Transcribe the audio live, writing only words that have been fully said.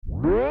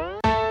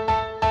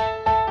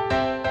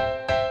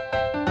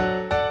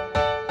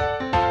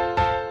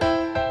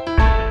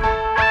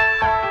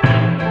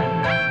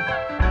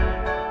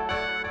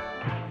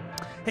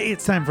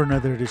It's time for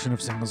another edition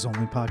of Singles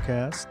Only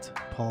Podcast.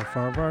 Paul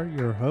Farvar,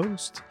 your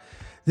host.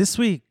 This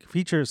week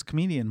features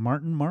comedian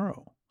Martin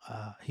Morrow.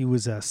 He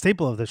was a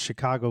staple of the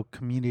Chicago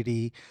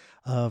community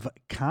of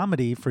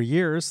comedy for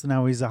years.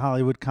 Now he's a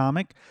Hollywood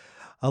comic.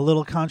 A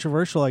little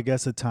controversial, I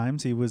guess, at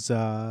times.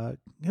 He'll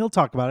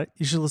talk about it.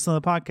 You should listen to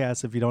the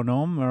podcast if you don't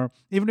know him, or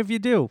even if you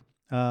do.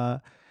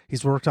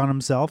 He's worked on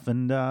himself,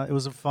 and it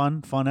was a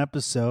fun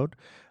episode.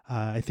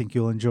 I think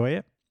you'll enjoy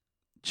it.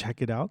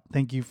 Check it out.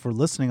 Thank you for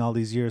listening all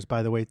these years,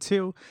 by the way,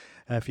 too.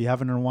 If you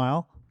haven't in a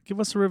while, give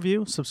us a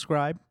review,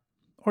 subscribe,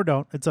 or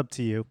don't. It's up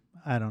to you.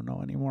 I don't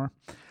know anymore.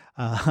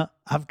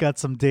 I've got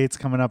some dates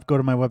coming up. Go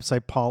to my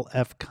website,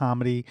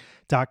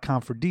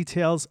 paulfcomedy.com for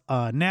details.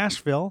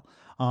 Nashville,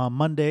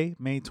 Monday,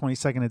 May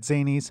 22nd at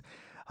Zany's.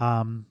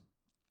 I'll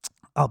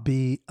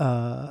be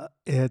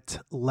at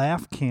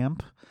Laugh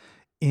Camp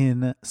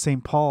in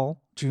St.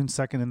 Paul, June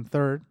 2nd and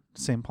 3rd.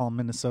 St. Paul,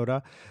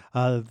 Minnesota.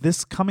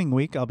 This coming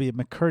week, I'll be at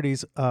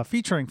McCurdy's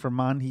featuring for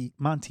Monty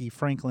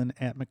Franklin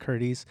at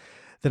McCurdy's.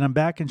 Then I'm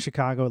back in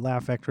Chicago at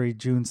Laugh Factory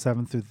June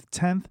 7th through the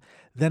 10th.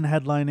 Then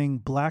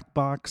headlining Black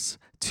Box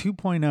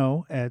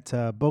 2.0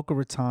 at Boca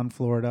Raton,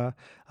 Florida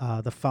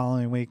the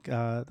following week,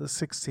 the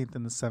 16th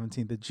and the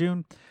 17th of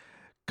June.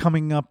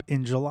 Coming up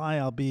in July,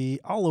 I'll be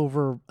all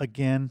over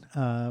again,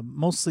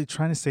 mostly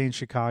trying to stay in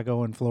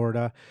Chicago and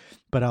Florida,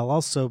 but I'll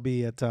also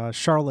be at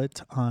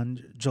Charlotte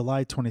on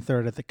July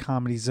 23rd at the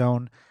Comedy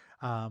Zone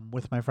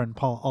with my friend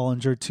Paul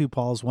Ollinger, 2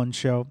 Pauls, 1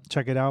 show.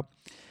 Check it out.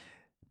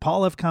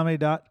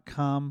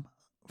 paulfcomedy.com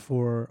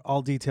for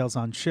all details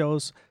on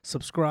shows.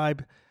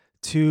 Subscribe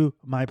to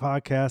my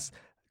podcast.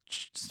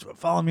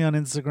 Follow me on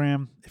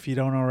Instagram if you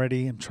don't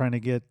already. I'm trying to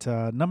get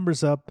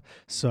numbers up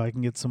so I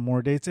can get some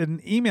more dates.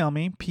 And email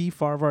me,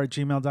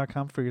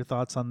 pfarvar@gmail.com, for your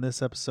thoughts on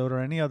this episode or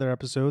any other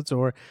episodes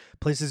or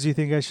places you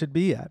think I should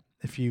be at.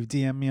 If you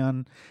DM me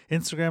on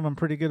Instagram, I'm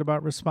pretty good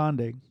about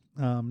responding.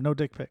 No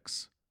dick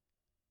pics.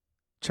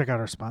 Check out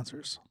our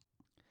sponsors.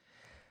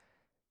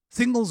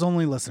 Singles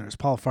only listeners,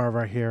 Paul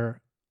Farvar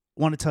here.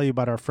 Want to tell you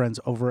about our friends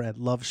over at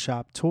Love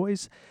Shop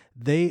Toys.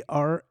 They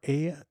are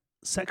a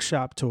sex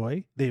shop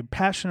toy. They're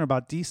passionate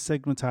about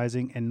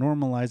destigmatizing and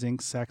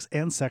normalizing sex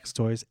and sex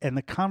toys and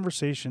the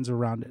conversations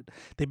around it.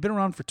 They've been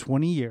around for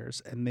 20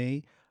 years and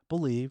they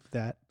believe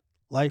that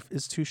life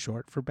is too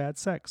short for bad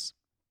sex.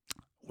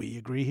 We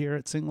agree here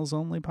at Singles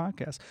Only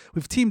Podcast.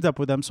 We've teamed up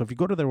with them, so if you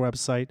go to their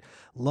website,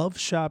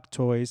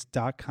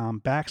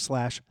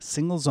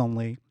 loveshoptoys.com/singles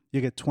only,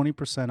 you get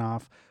 20%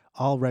 off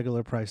all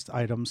regular priced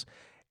items,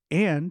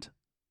 and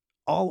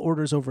all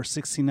orders over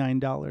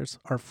 $69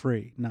 are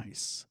free.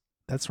 Nice.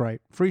 That's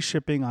right. Free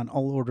shipping on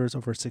all orders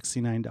over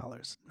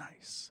 $69.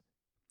 Nice.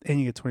 And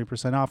you get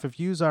 20% off if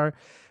you use our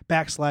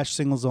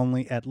 /singles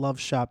only at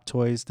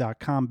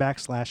loveshoptoys.com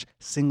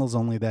 /singles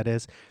only. That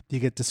is, you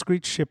get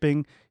discreet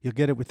shipping. You'll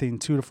get it within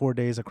 2 to 4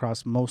 days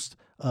across most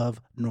of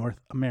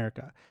North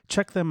America.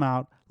 Check them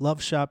out,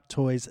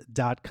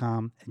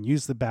 loveshoptoys.com, and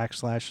use the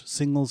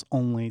 /singles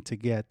only to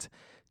get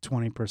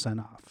 20%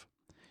 off.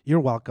 You're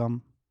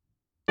welcome.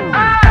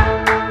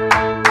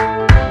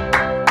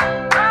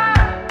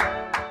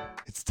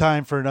 It's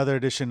time for another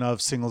edition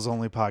of Singles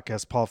Only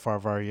Podcast. Paul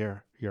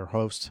Farvar, your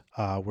host.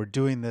 We're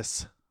doing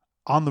this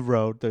on the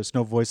road. There's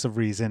no voice of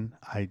reason.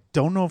 I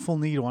don't know if we'll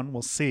need one.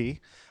 We'll see.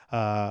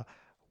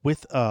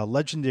 With a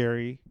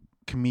legendary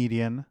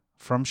comedian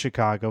from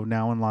Chicago,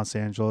 now in Los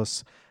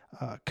Angeles,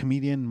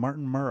 comedian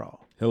Martin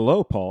Morrow.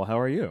 Hello, Paul. How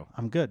are you?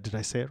 I'm good. Did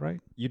I say it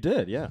right? You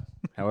did, yeah.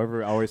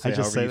 However, I always say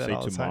however you say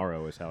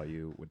tomorrow is how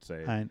you would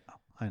say it.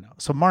 I know.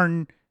 So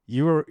Martin,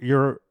 I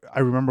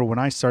remember when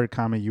I started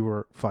comedy, you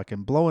were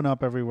fucking blowing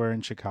up everywhere in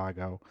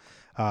Chicago.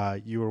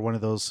 You were one of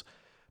those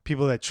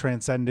people that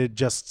transcended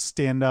just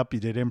stand up.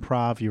 You did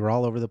improv. You were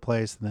all over the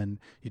place, and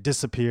then you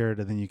disappeared,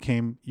 and then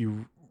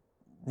you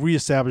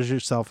reestablished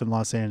yourself in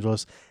Los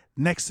Angeles.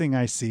 Next thing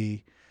I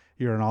see,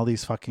 you're in all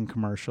these fucking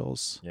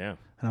commercials. Yeah.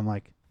 And I'm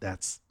like,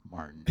 that's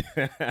Martin.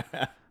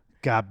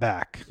 Got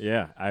back.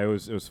 Yeah. It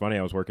was funny.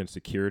 I was working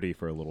security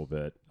for a little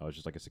bit. I was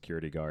just like a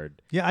security guard.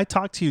 Yeah, I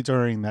talked to you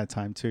during that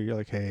time too. You're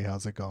like, hey,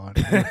 how's it going?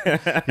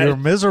 You were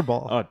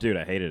miserable. Oh, dude,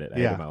 I hated it. I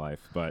hated my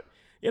life. But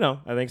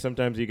I think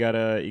sometimes you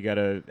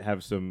gotta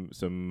have some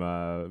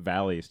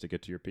valleys to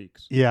get to your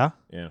peaks. Yeah.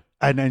 Yeah.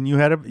 And you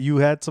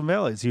had some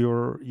valleys.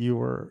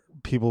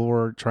 People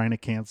were trying to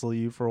cancel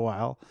you for a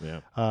while.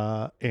 Yeah.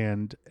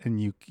 And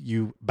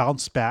you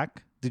bounced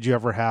back. Did you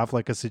ever have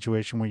like a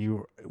situation where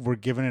you were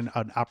given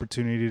an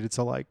opportunity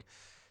to like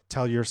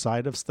tell your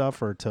side of stuff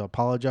or to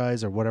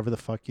apologize or whatever the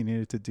fuck you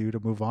needed to do to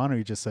move on, or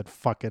you just said,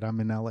 fuck it, I'm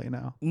in LA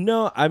now?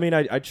 No, I mean,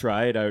 I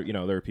tried. There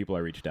were people I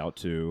reached out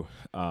to,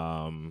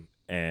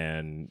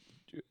 and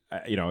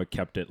I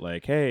kept it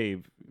like,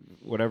 hey,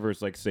 whatever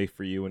is like safe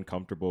for you and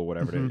comfortable,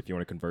 whatever. If you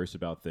want to converse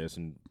about this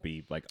and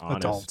be like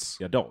honest,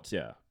 adults,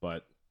 yeah.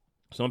 But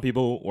some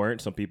people weren't.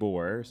 Some people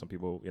were. Some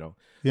people,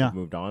 have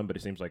moved on. But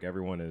it seems like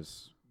everyone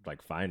is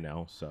like fine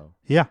now. So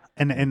yeah.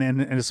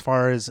 And as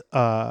far as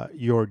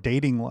your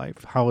dating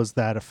life, how has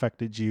that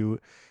affected you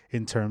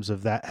in terms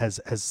of that? Has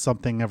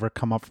something ever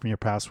come up from your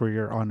past where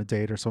you're on a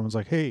date or someone's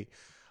like, hey,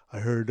 I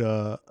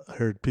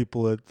heard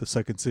people at the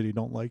Second City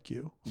don't like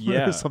you.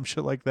 Yeah. Some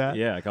shit like that.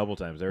 Yeah, a couple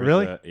times. There was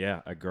Really?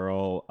 a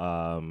girl.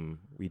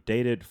 We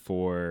dated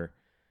for,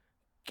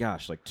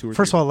 gosh, like 2 or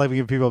First 3. of all, let me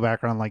give people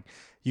background. Like,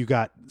 you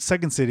got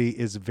Second City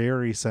is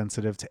very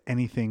sensitive to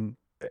anything,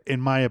 in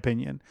my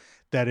opinion,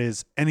 that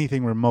is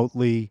anything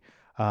remotely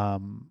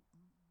not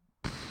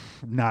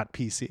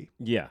PC.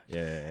 Yeah.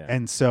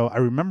 And so I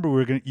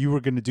remember you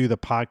were gonna do the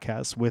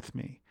podcast with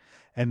me,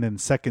 and then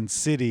Second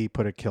City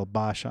put a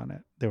kibosh on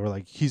it. They were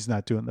like, he's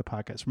not doing the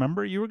podcast.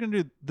 Remember, you were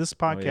gonna do this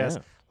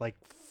podcast like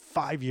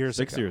 5 years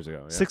 6 ago. years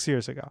ago. Yeah. 6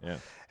 years ago. Yeah.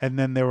 And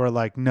then they were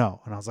like,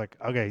 no. And I was like,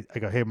 okay. I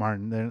go, hey,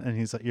 Martin. And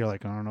he's like, you're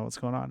like, I don't know what's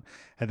going on.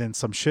 And then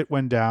some shit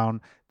went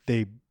down.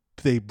 They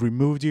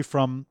removed you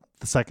from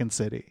the Second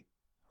City.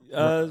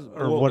 Or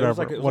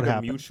whatever. What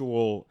happened?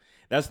 Mutual.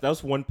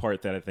 That's one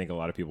part that I think a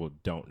lot of people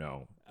don't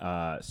know.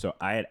 So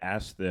I had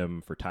asked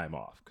them for time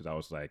off because I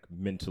was like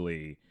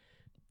mentally.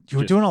 You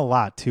were doing a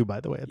lot too, by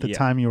the way. At the Yeah.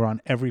 time, you were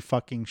on every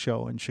fucking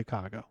show in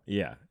Chicago.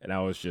 Yeah, and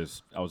I was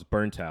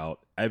burnt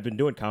out. I've been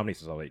doing comedy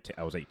since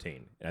I was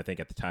 18, and I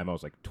think at the time I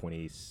was like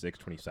 26,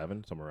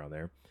 27, somewhere around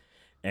there.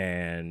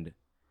 And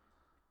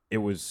it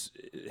was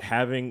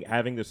having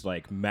this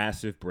like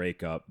massive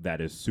breakup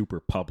that is super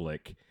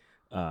public,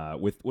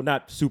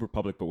 not super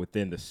public, but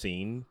within the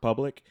scene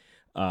public,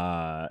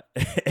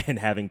 and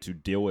having to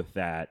deal with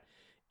that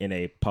in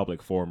a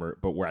public forum,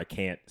 but where I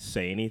can't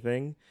say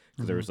anything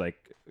because there was like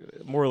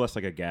more or less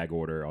like a gag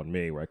order on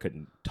me where I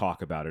couldn't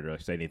talk about it or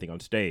like, say anything on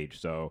stage.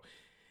 So,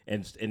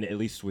 and at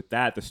least with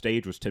that, the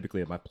stage was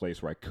typically at my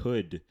place where I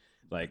could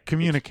like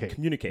communicate,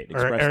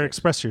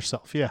 express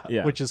yourself.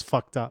 Yeah, which is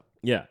fucked up.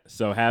 Yeah.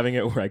 So having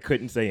it where I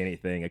couldn't say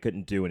anything, I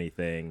couldn't do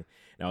anything,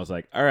 and I was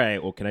like, all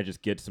right, well, can I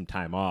just get some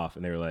time off?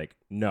 And they were like,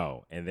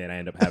 no. And then I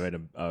ended up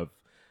having a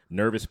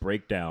nervous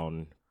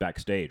breakdown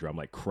backstage where I'm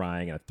like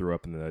crying and I threw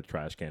up in the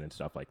trash can and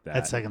stuff like that.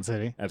 At Second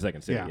City? At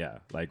Second City, yeah.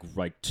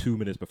 Like 2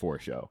 minutes before a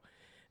show.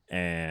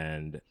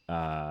 And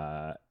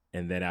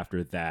then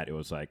after that, it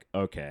was like,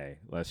 okay,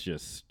 let's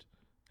just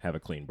have a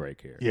clean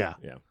break here. Yeah.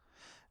 Yeah.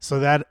 So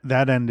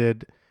that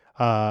ended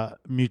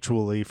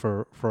mutually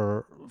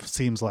for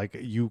seems like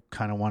you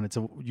kind of wanted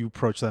to, you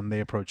approach them, they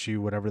approach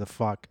you, whatever the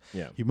fuck.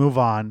 Yeah. You move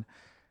on,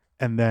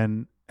 and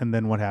then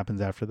what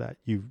happens after that?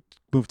 You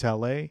moved to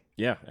LA?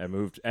 Yeah, I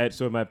moved.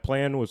 So my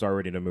plan was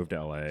already to move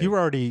to LA. You were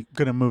already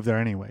going to move there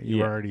anyway.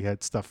 You already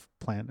had stuff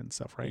planned and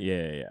stuff, right?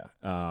 Yeah.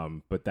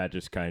 But that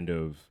just kind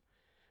of,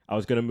 I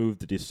was going to move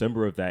to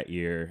December of that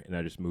year, and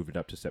I just moved it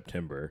up to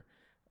September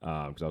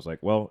because I was like,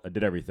 well, I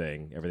did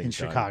everything in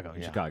Chicago.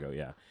 Chicago,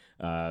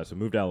 yeah. So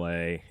moved to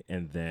LA,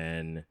 and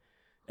then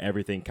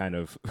everything kind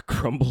of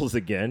crumbles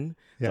again.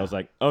 So I was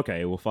like,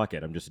 okay, well, fuck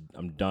it.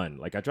 I'm done.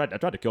 Like I tried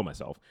to kill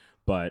myself,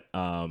 but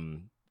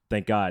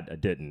thank God I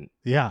didn't.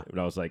 Yeah. But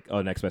I was like,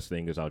 oh, next best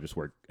thing is I'll just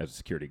work as a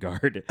security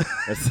guard.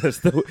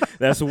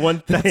 That's one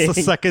thing. That's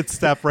the second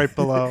step right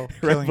below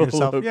killing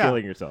yourself. Yeah.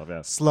 Killing yourself,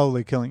 yeah.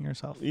 Slowly killing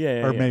yourself.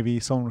 Yeah. Or maybe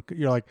someone,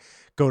 you're like,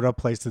 go to a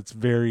place that's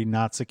very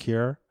not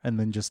secure and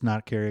then just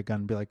not carry a gun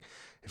and be like,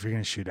 if you're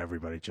going to shoot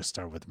everybody, just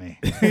start with me.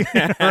 Is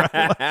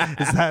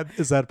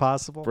that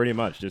possible? Pretty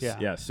much.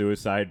 Just,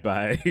 suicide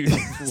by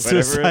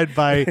suicide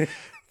by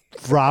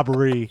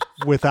robbery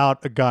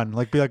without a gun.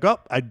 Like, be like, oh,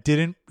 I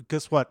didn't.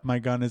 Guess what? My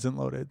gun isn't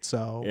loaded.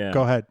 So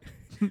go ahead.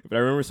 But I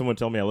remember someone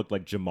telling me I looked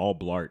like Jamal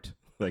Blart.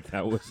 Like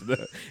that was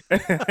the.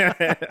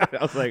 I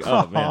was like,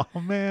 oh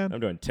man,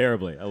 I'm doing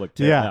terribly. I looked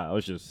terrible.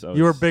 Yeah,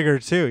 you were bigger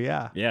too.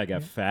 Yeah. Yeah, I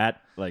got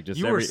fat. Like just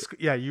you were.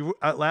 Yeah, you.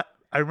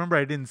 I remember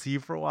I didn't see you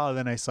for a while, and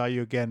then I saw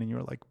you again, and you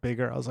were like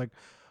bigger. I was like,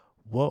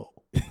 whoa.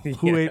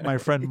 Who ate my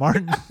friend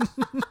Martin?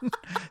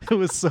 It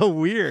was so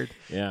weird.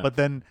 Yeah. But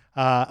then,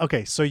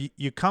 okay, so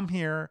you come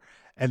here,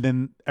 and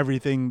then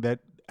everything that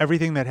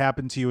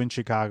happened to you in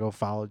Chicago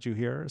followed you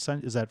here.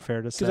 Is that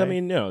fair to say? Because I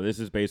mean, no, this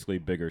is basically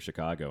bigger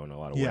Chicago in a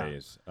lot of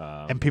ways.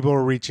 And people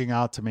were reaching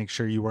out to make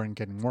sure you weren't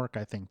getting work,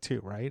 I think, too,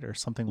 right? Or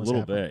something was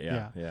happening. A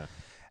little bit, yeah.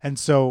 And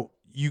so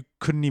you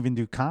couldn't even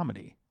do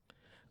comedy.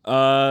 For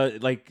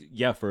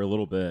a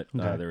little bit.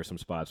 Okay. There were some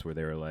spots where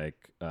they were like,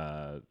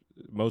 it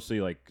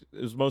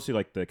was mostly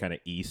like the kind of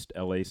East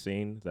LA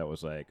scene that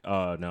was like,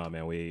 oh no,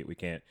 man, we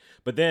can't.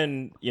 But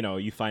then,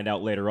 you find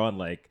out later on,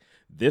 like,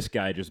 this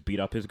guy just beat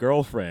up his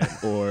girlfriend,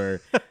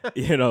 or,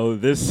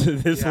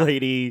 this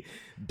lady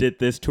did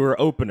this to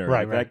her opener,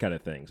 right. That kind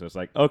of thing. So it's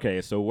like,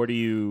 okay, so what do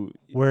you?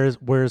 Where's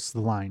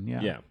the line?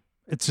 Yeah. Yeah.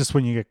 It's just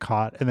when you get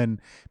caught, and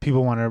then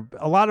people want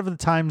to. A lot of the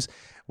times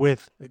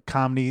with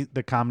comedy,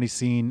 the comedy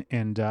scene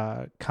and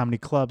comedy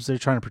clubs, they're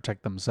trying to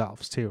protect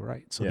themselves too,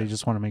 right? So they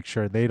just want to make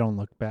sure they don't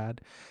look bad.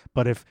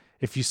 But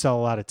if you sell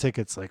a lot of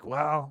tickets, like,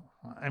 well,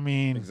 I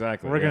mean,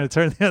 exactly, we're going to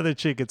turn the other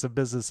cheek. It's a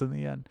business in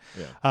the end.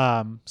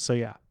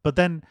 Yeah. But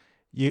then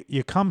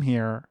you come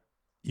here,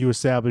 you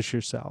establish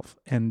yourself,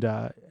 and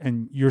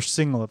you're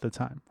single at the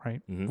time,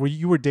 right? Mm-hmm.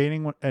 You were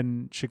dating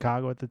in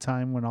Chicago at the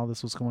time when all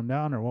this was going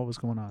down, or what was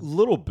going on? A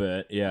little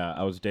bit, yeah.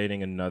 I was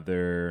dating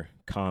another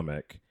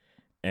comic,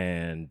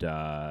 and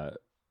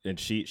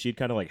she'd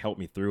kind of like helped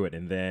me through it.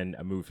 And then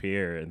I move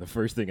here, and the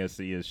first thing I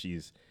see is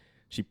she's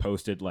she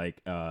posted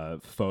like a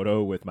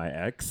photo with my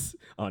ex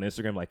on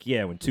Instagram, like,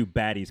 yeah, when two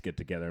baddies get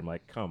together. I'm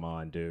like, come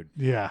on, dude.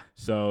 Yeah.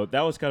 So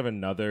that was kind of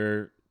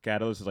another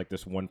catalyst, is like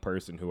this one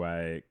person who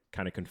I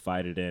kind of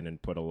confided in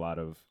and put a lot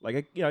of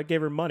like, I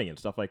gave her money and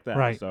stuff like that.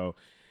 Right. So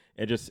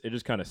it just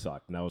kind of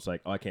sucked. And I was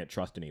like, oh, I can't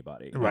trust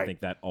anybody. And Right. I think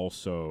that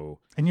also.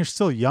 And you're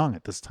still young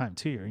at this time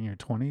too. You're in your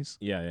 20s.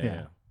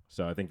 Yeah.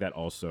 So I think that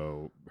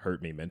also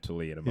hurt me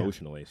mentally and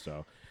emotionally.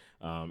 So,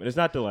 and it's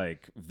not to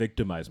like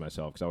victimize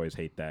myself, because I always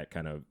hate that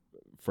kind of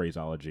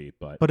phraseology,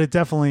 but it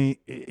definitely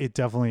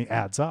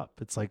adds up.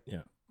 It's like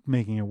yeah.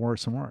 making it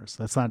worse and worse.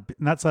 That's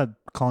not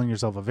calling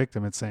yourself a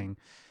victim. It's saying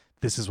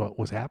this is what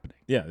was happening.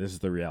 Yeah, this is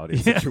the reality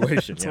of the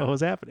situation. That's what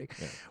was happening.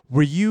 Yeah.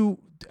 Were you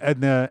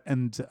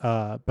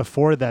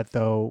before that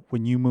though,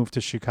 when you moved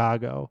to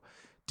Chicago,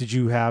 did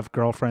you have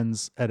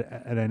girlfriends at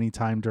any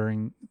time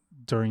during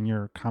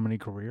your comedy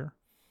career?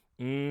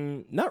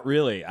 Not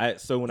really.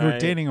 So when you were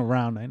dating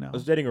around, I know. I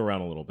was dating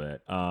around a little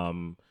bit.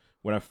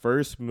 When I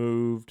first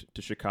moved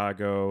to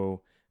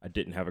Chicago, I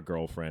didn't have a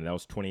girlfriend. That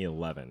was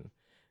 2011.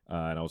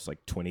 And I was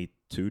like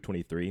 22,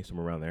 23,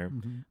 somewhere around there.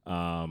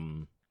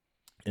 Mm-hmm.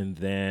 And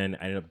then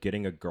I ended up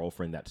getting a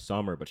girlfriend that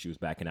summer, but she was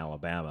back in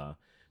Alabama.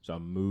 So I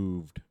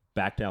moved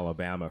back to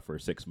Alabama for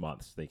 6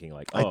 months, thinking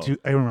like, oh.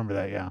 I remember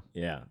that, yeah.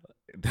 Yeah.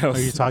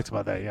 You talked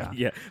about that, yeah.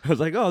 Yeah. I was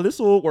like, oh, this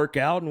will work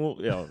out. And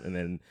and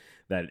then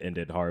that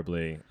ended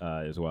horribly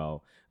as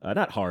well.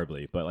 Not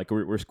horribly, but like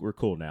we're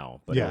cool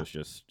now. But it was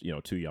just,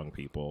 two young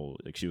people.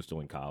 Like she was still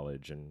in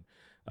college, and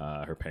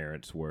her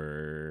parents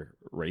were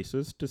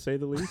racist, to say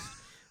the least.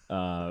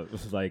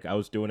 Like I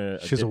was doing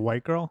She's a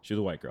white girl? She was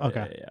a white girl.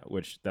 Okay. Yeah.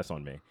 Which that's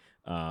on me.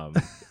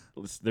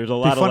 There's a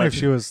lot of funny like, if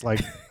she was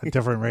like a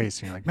different race.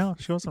 And you're like, no,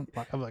 she wasn't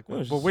black. I'm like,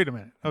 well, wait a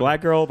minute. Okay.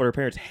 Black girl, but her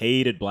parents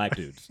hated black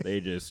dudes.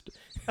 They just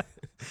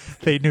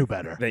they knew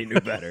better. They knew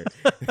better.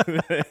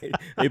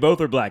 They both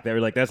were black. They were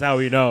like, that's how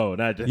we know.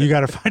 You got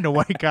to find a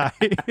white guy.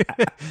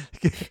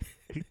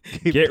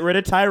 Get rid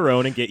of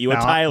Tyrone and get you a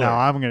Tyler. Now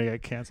I'm going to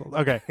get canceled.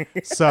 Okay.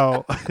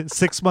 So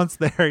 6 months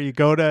there, you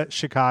go to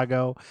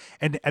Chicago.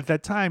 And at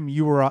that time,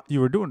 you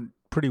were doing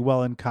pretty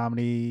well in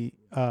comedy,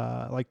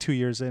 like 2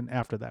 years in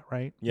after that,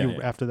 right? Yeah,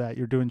 After that,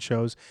 you're doing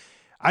shows.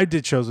 I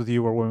did shows with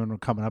you where women were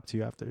coming up to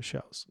you after the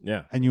shows.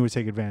 Yeah. And you would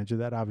take advantage of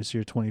that. Obviously,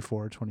 you're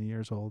 24, 20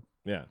 years old.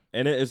 Yeah.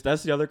 And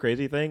that's the other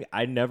crazy thing.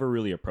 I never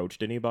really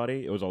approached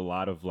anybody. It was a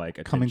lot of like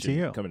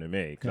attention coming to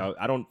me. Because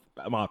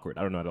I'm awkward.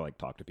 I don't know how to like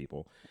talk to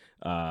people.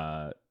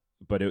 But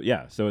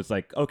so it's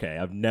like, okay,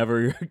 I've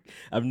never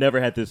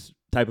had this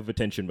type of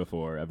attention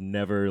before. I've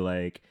never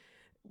like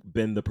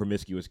been the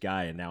promiscuous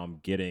guy, and now I'm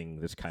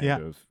getting this kind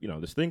of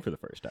this thing for the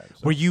first time.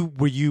 So.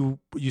 Were you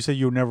said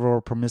you never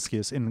were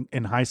promiscuous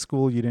in high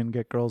school? You didn't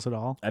get girls at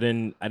all? I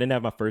didn't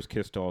have my first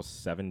kiss till I was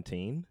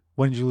 17.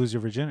 When did you lose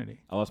your virginity?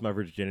 I lost my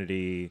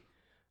virginity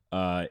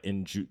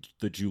in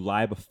the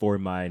July before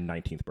my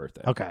 19th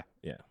birthday. Okay.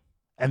 Yeah.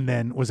 And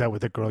then was that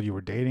with a girl you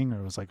were dating,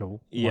 or was it like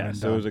a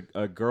so it was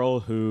a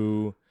girl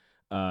who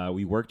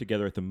we worked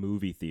together at the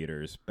movie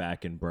theaters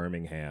back in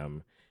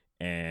Birmingham,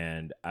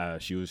 and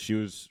she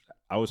was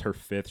I was her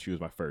fifth. She was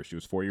my first. She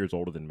was 4 years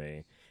older than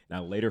me. And I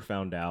later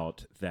found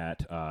out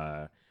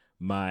that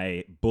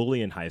my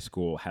bully in high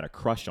school had a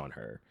crush on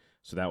her.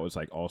 So that was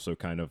like also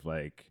kind of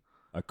like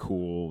a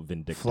cool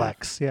vindictive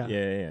flex. Yeah.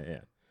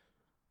 Yeah.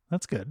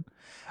 That's good.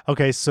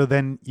 Okay, so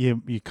then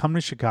you come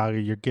to Chicago.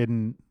 You're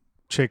getting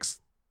chicks.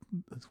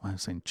 That's why I'm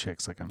saying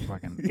chicks like I'm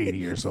fucking 80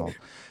 years old.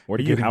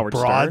 What are you, Howard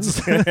broads?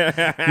 Stern?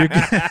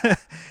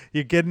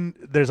 You're getting.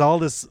 There's all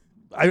this.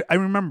 I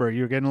remember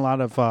you're getting a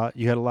lot of.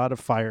 You had a lot of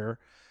fire.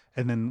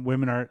 And then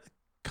women are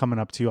coming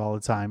up to you all the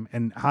time.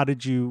 And how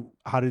did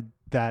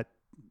that,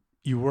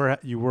 you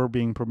were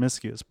being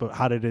promiscuous, but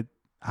how did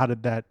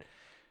that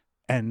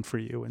end for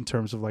you in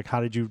terms of like, how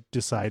did you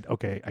decide,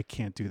 okay, I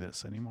can't do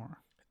this anymore?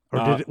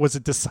 Or was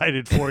it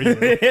decided for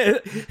you?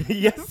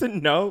 Yes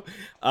and no.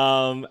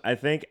 I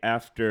think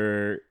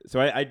after, so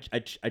I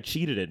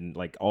cheated in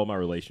like all my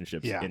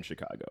relationships in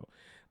Chicago.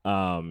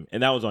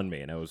 And that was on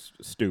me, and it was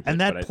stupid.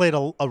 And that played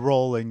a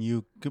role in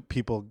you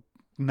people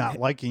not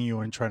liking you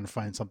and trying to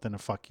find something to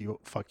fuck you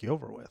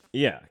over with.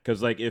 Yeah,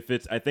 because like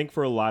I think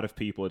for a lot of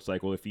people, it's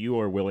like, well, if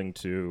you're willing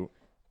to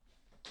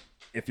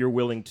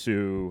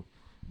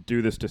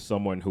do this to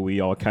someone who we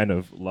all kind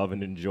of love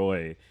and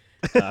enjoy,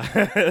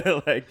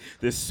 like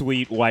this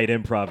sweet white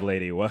improv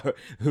lady,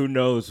 who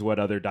knows what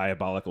other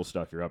diabolical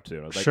stuff you're up to?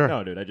 And I was like,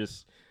 no, dude, I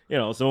just.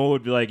 Someone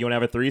would be like, you want to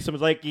have a threesome?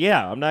 It's like,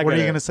 yeah, I'm not What are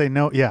you going to say?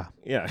 No. Yeah.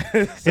 Yeah.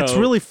 So, it's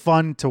really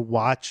fun to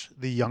watch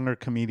the younger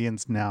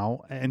comedians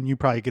now. And you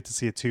probably get to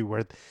see it too,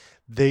 where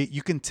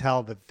you can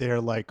tell that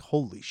they're like,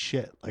 holy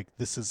shit, like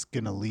this is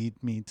going to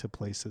lead me to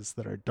places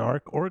that are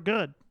dark or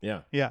good.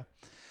 Yeah. Yeah.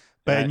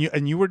 But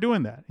and you were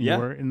doing that. You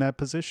were in that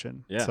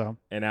position. Yeah. So.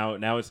 And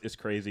now it's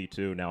crazy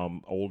too. Now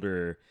I'm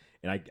older,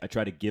 and I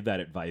try to give that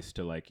advice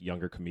to like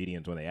younger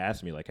comedians when they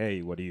ask me like,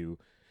 hey, what do you,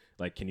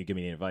 like, can you give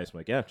me any advice? I'm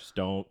like, yeah, just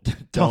don't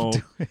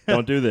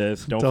do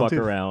this. Don't fuck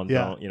around.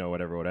 Yeah. Don't,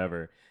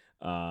 whatever.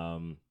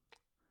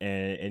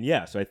 And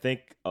yeah, so I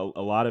think a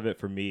lot of it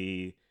for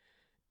me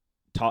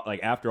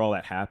like after all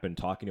that happened,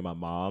 talking to my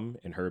mom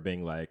and her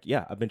being like,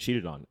 yeah, I've been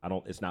cheated on.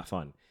 It's not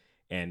fun.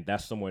 And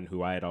that's someone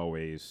who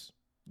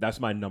that's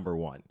my number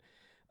one.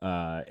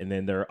 And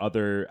then there are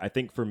other, I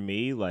think for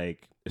me,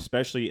 like,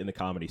 especially in the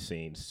comedy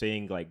scene,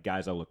 seeing like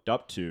guys I looked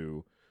up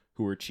to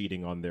who were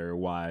cheating on their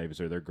wives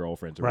or their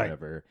girlfriends or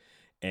whatever,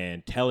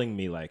 and telling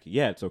me like,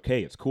 yeah, it's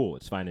okay. It's cool.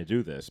 It's fine to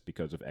do this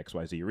because of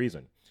XYZ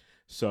reason.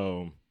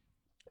 So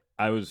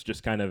I was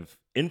just kind of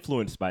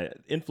influenced by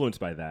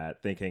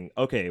that, thinking,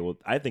 okay, well,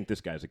 I think this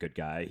guy's a good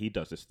guy. He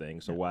does this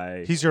thing, so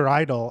why? He's your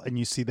idol, and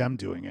you see them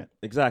doing it.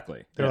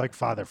 Exactly. They're like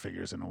father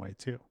figures in a way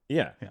too.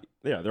 Yeah.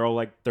 They're all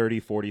like 30,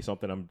 40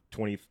 something. I'm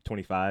 20,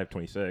 25,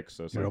 26.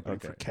 So it's You're like, opening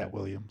for Cat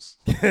Williams.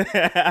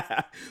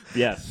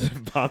 Yes,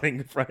 bombing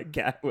in front of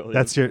Cat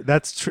Williams.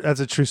 That's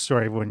a true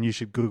story. When you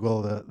should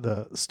Google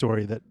the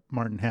story that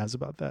Martin has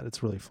about that.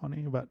 It's really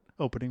funny about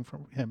opening for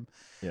him.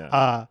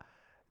 Yeah.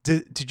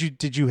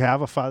 Did you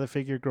have a father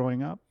figure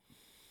growing up?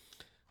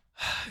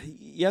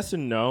 Yes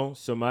and no.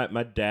 So my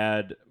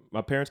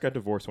parents got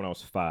divorced when I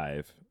was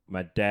 5.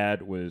 My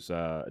dad was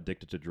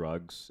addicted to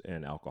drugs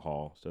and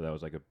alcohol, so that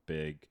was like a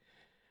big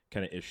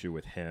kind of issue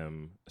with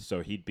him.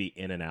 So he'd be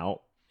in and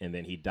out, and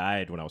then he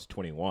died when I was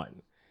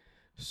 21.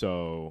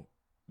 So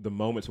the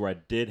moments where I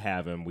did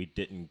have him, we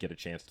didn't get a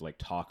chance to like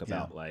talk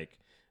about like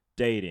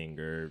dating,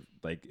 or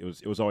like it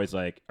was always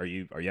like, are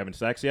you having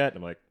sex yet? And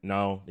I'm like,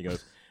 no. He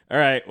goes, all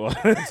right, well,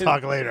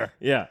 talk later.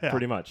 Yeah,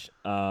 pretty much.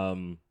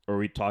 Or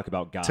we talk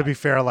about God. To be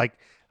fair, like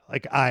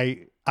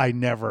I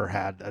never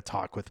had a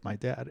talk with my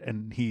dad,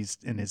 and he's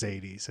in his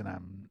 80s, and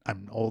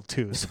I'm old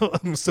too, so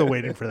I'm still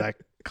waiting for that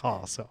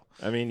call. So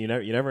I mean, you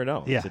never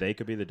know. Yeah. Today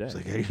could be the day. It's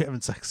like, are you having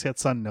sex yet,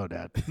 son? No,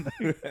 Dad.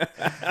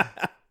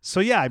 So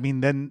yeah, I mean,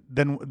 then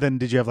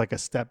did you have like a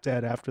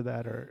stepdad after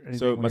that, or anything?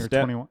 So when you were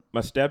 21?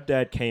 My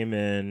stepdad came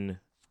in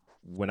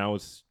when I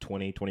was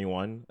 20,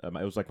 21. It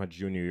was like my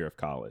junior year of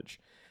college,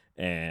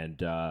 and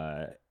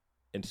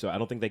so I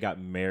don't think they got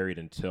married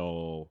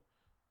until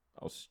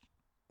I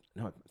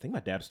think my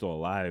dad's still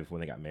alive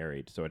when they got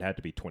married, so it had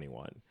to be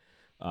 21.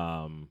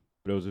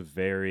 But it was a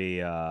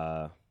very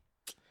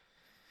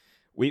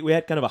we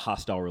had kind of a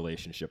hostile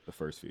relationship the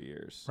first few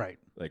years. Right.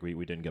 Like we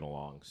didn't get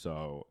along.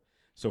 So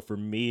for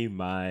me,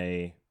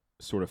 my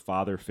sort of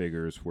father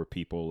figures were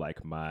people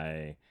like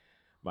my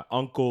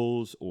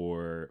uncles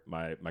or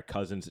my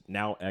cousin's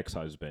now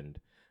ex-husband,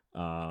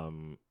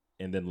 and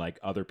then like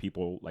other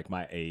people like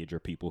my age or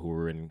people who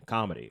were in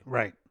comedy.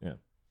 Right. Yeah.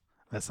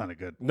 That's not a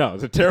good. No,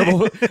 it's a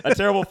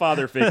terrible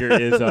father figure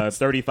is a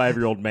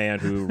 35-year-old man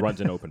who runs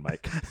an open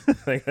mic.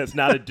 Like, that's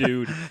not a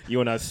dude you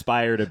want to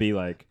aspire to be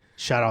like.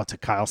 Shout out to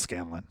Kyle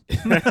Scanlon.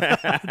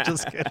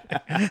 Just kidding.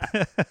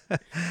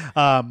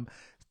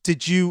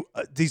 Did you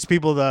these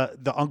people,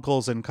 the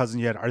uncles and cousins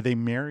you had, are they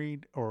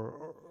married,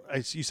 or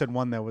you said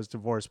one that was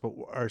divorced, but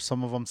are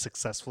some of them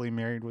successfully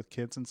married with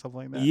kids and stuff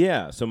like that?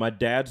 Yeah. So my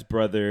dad's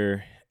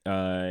brother,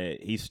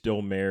 he's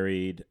still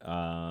married.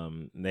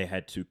 They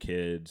had 2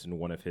 kids, and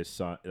one of his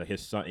son,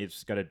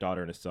 he's got a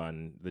daughter and a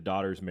son. The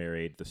daughter's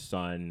married. The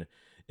son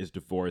is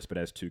divorced, but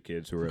has 2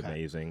 kids who are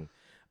amazing.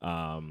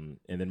 And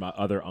then my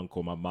other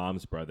uncle, my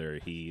mom's brother,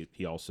 he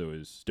also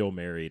is still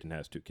married and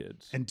has 2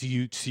 kids. And do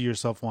you see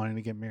yourself wanting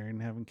to get married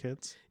and having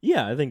kids?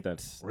 Yeah, I think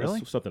that's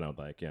something I'd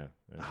like. Yeah.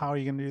 How are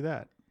you going to do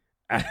that?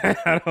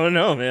 I don't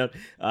know, man.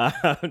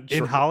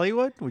 In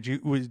Hollywood,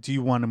 do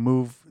you want to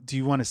move? Do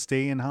you want to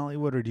stay in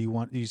Hollywood, or do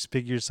you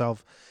figure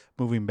yourself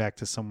moving back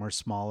to somewhere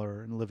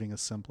smaller and living a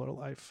simpler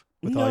life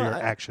with all your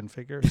action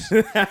figures?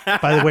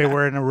 By the way,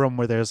 we're in a room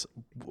where there's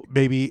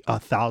maybe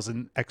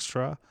 1,000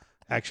 extra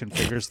action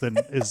figures than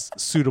is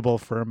suitable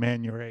for a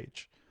man your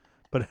age.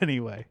 But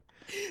anyway,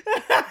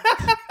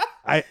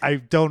 I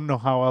don't know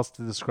how else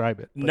to describe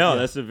it. No,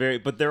 yeah.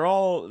 But they're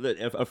all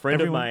a friend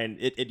of mine.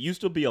 It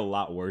used to be a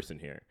lot worse in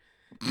here,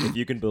 if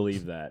you can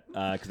believe that,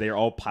 because they are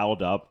all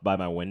piled up by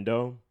my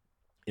window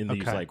in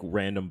these like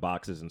random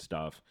boxes and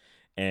stuff.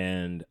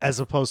 And as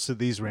opposed to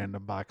these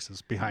random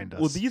boxes behind us.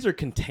 Well, these are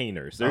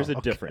containers. There's a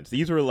difference.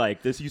 These were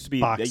like, this used to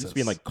be, boxes. They used to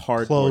be in like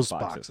cardboard closed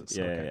boxes.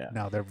 Yeah, yeah.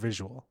 Now they're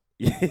visual.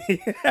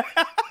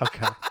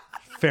 Okay.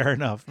 Fair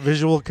enough.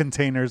 Visual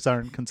containers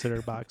aren't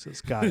considered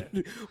boxes. Got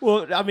it.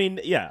 Well, I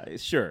mean, yeah,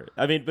 sure.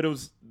 I mean, but it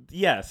was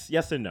yes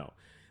and no.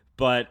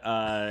 But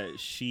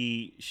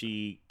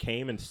she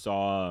came and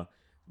saw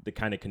the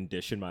kind of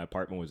condition my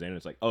apartment was in.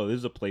 It's like, oh, this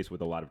is a place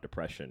with a lot of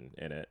depression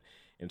in it.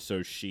 And so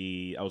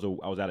I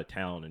was out of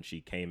town, and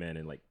she came in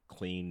and like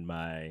cleaned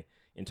my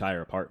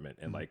entire apartment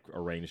and like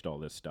arranged all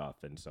this stuff.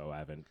 And so I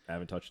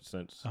haven't touched it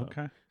since. So,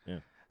 okay. Yeah.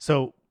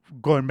 So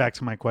going back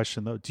to my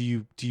question though, do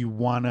you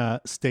want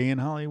to stay in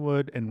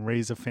Hollywood and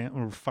raise a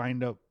family or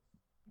find a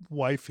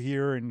wife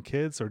here and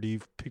kids, or do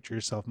you picture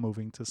yourself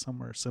moving to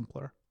somewhere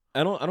simpler?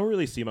 I don't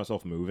really see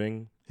myself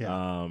moving.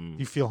 Yeah.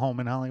 You feel home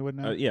in Hollywood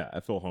now? Yeah, I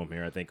feel home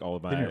here. I think all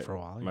of Been here for a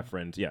while, my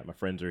friends, my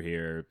friends are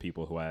here.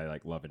 People who I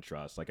like love and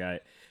trust. Like I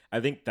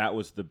think that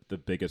was the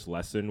biggest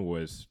lesson,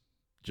 was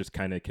just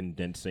kind of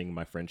condensing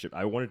my friendship.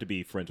 I wanted to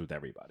be friends with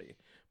everybody,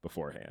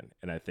 beforehand,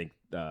 and I think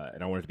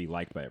and I wanted to be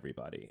liked by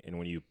everybody. And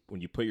when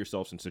you put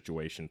yourselves in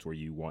situations where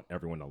you want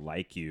everyone to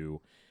like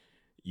you,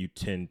 you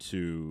tend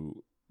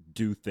to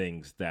do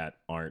things that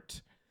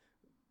aren't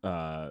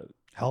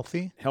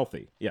Healthy?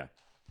 healthy. Yeah.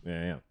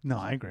 Yeah. No,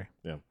 I agree.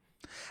 Yeah.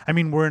 I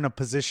mean, we're in a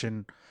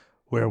position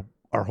where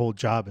our whole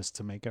job is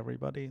to make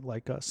everybody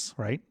like us,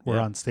 right? We're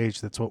Yeah. on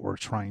stage. That's what we're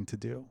trying to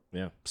do.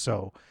 Yeah.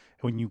 So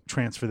when you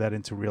transfer that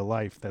into real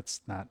life,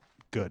 that's not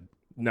good.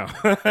 No.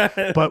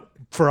 But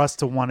for us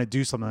to want to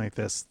do something like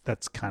this,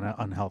 that's kind of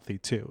unhealthy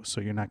too.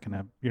 So you're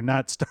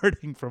not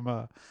starting from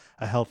a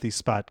healthy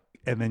spot,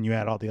 and then you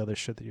add all the other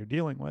shit that you're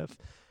dealing with.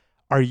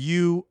 Are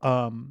you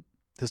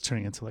this is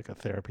turning into like a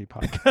therapy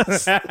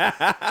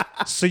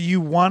podcast? So you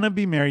want to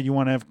be married, you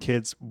want to have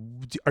kids.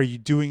 Are you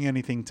doing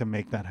anything to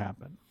make that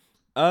happen?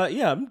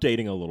 Yeah, I'm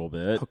dating a little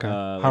bit. Okay.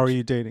 How are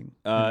you dating?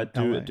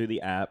 Do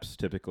the apps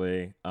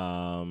typically.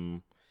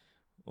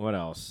 What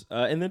else?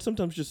 And then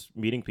sometimes just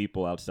meeting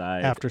people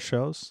outside After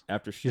shows?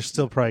 You're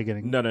still probably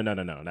getting No,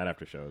 not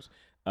after shows.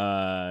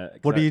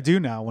 What do you do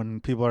now when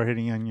people are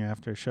hitting on you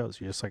after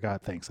shows? You're just like,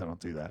 thanks, I don't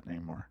do that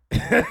anymore.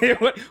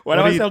 Why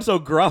do I sound so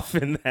gruff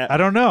in that? I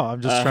don't know.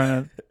 I'm just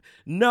trying to.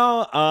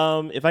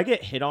 No, if I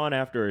get hit on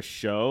after a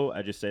show,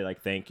 I just say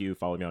like, thank you,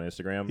 follow me on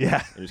Instagram.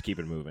 Yeah. And just keep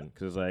it moving.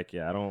 Because like,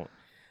 yeah,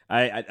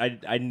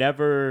 I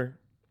never,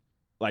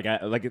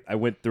 I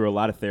went through a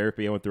lot of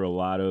therapy. I went through a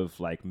lot of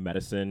like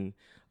medicine,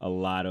 a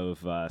lot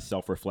of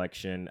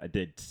self-reflection. I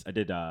did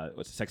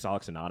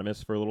Sexaholics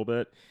Anonymous for a little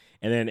bit.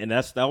 And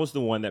that was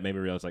the one that made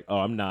me realize like, oh,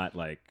 I'm not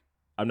like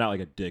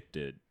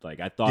addicted. Like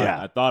I thought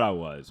I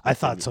was. I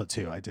thought so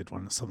too. I did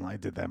I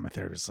did that. My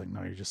therapist was like,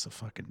 no, you're just a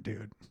fucking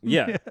dude.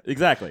 Yeah,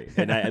 exactly.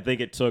 And I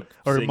think it took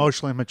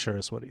emotionally mature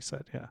is what he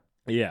said. Yeah.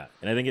 Yeah.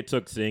 And I think it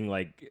took seeing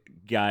like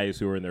guys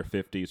who were in their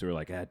 50s who were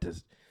like, I had to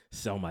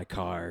sell my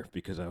car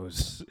because I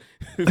was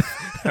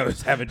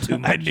having too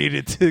much. I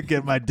needed to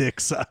get my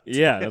dick sucked.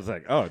 Yeah. I was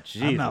like, oh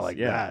Jesus. I'm not like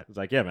that. It's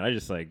like, yeah, man,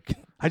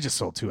 I just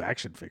sold 2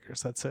 action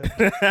figures. That's it.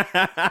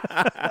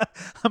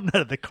 I'm not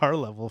at the car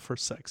level for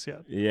sex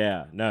yet.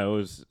 Yeah, no,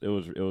 it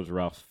was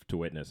rough to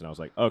witness, and I was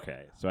like,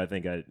 okay, so I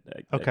think I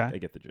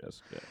get the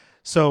gist. Yeah.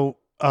 So,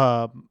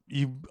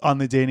 you on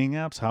the dating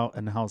apps?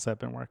 How's that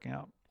been working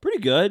out? Pretty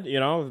good,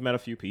 I've met a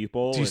few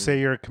people. Do you say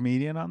you're a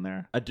comedian on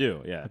there? I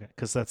do, yeah. Okay,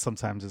 because that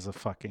sometimes is a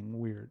fucking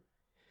weird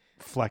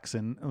flex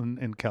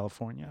in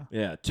California.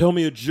 Yeah, tell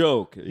me a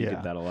joke. You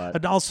get that a lot.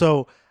 And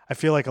also, I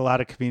feel like a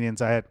lot of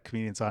comedians, I had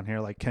comedians on here,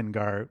 like Ken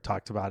Gar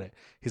talked about it.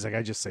 He's like,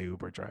 I just say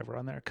Uber driver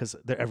on there because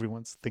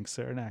everyone thinks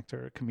they're an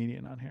actor or a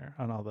comedian on here,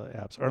 on all the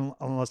apps. Or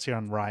unless you're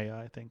on Raya,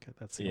 I think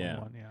that's the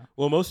only one, yeah.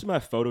 Well, most of my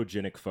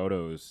photogenic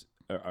photos,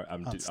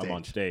 I'm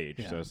on stage.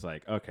 Yeah. So it's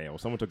like, okay, well,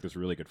 someone took this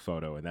really good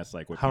photo, and that's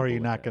like what How are you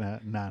look not at. going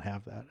to not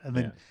have that? And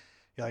then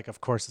you're like, of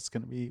course it's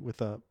going to be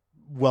with a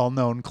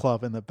well-known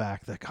club in the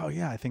back. Like, oh,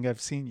 yeah, I think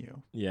I've seen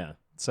you. Yeah.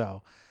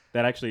 So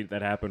that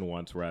happened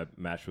once where I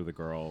matched with a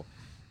girl.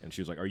 And she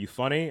was like, "Are you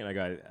funny?" And I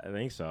go, "I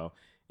think so."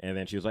 And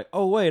then she was like,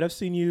 "Oh wait, I've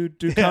seen you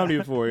do comedy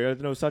before. You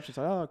know such and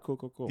such." Oh,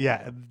 cool.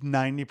 Yeah,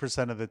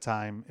 90% of the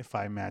time, if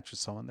I match with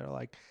someone, they're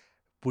like,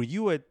 "Were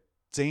you at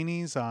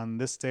Zany's on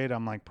this date?"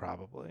 I'm like,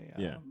 "Probably."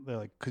 Yeah. They're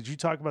like, "Could you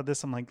talk about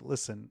this?" I'm like,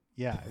 "Listen,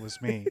 yeah, it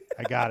was me.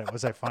 I got it.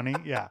 Was I funny?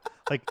 Yeah.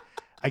 Like,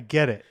 I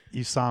get it.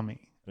 You saw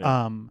me."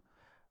 Yeah.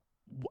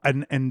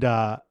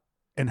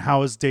 And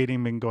how has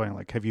dating been going?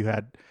 Like, have you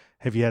had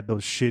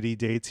those shitty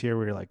dates here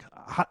where you're like,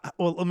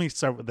 well, let me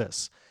start with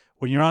this.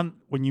 When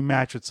you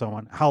match with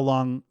someone, how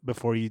long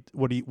before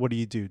what do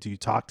you do? Do you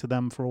talk to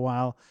them for a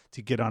while?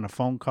 Do you get on a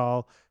phone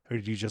call, or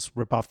do you just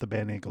rip off the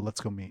Band-Aid and go, let's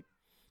go meet?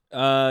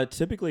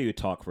 Typically we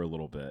talk for a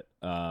little bit.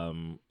 A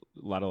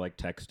lot of like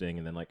texting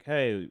and then like,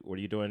 hey, what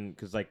are you doing?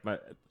 Cause like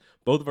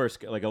both of our,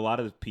 like a lot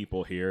of the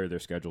people here, their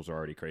schedules are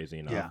already crazy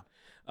enough.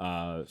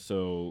 Yeah.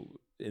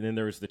 And then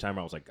there was the time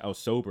I was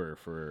sober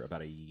for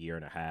about a year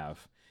and a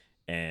half.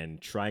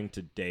 And trying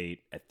to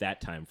date at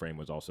that time frame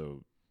was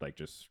also like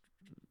just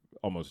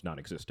almost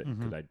non-existent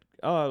because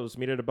let's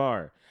meet at a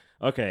bar.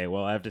 Okay,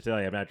 well I have to tell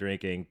you I'm not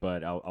drinking,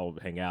 but I'll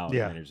hang out.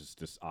 Yeah. And it's just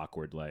this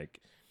awkward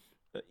like,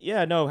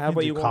 how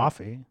about you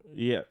coffee?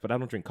 Yeah, but I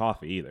don't drink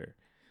coffee either.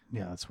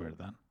 Yeah, that's weird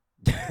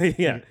then.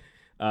 Yeah.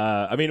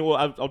 I mean,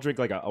 well, I'll drink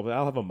like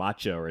I'll have a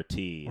matcha or a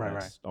tea. Right,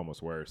 that's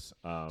almost worse.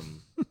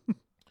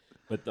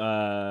 But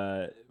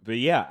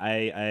yeah,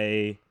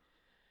 I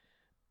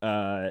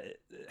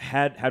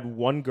had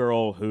one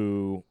girl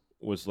who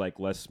was like,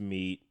 let's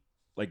meet,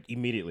 like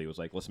immediately was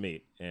like, let's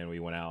meet. And we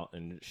went out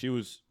and she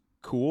was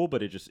cool,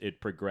 but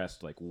it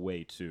progressed like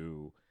way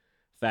too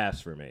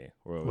fast for me.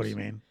 What do you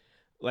mean?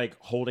 Like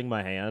holding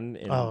my hand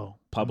in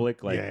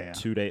public, like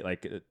 2 days,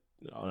 like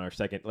on our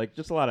second, like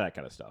just a lot of that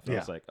kind of stuff. I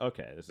was like,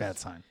 okay, this bad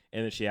sign.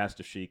 And then she asked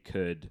if she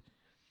could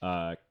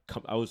come.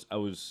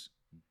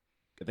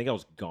 I think I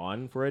was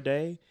gone for a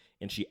day.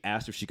 And she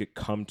asked if she could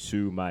come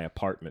to my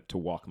apartment to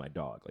walk my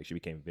dog. Like she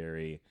became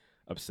very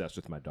obsessed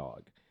with my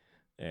dog.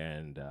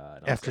 And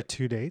after like,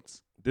 2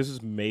 dates, this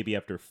is maybe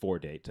after 4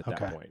 dates at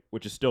that point,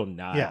 which is still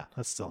not. Yeah,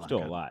 that's still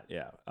a lot.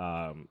 Yeah.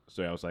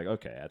 So I was like,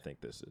 okay, I think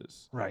this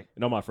is right.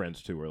 And all my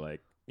friends too were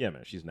like, Yeah,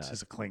 man, she's not.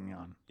 She's a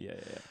Klingon. Yeah.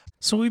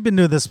 So we've been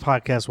doing this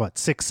podcast,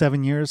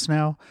 6-7 years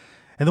now?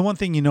 And the one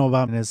thing you know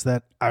about me is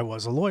that I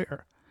was a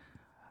lawyer.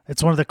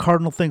 It's one of the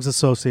cardinal things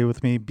associated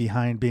with me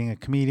behind being a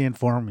comedian,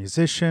 former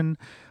musician,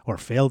 or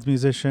failed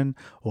musician,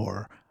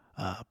 or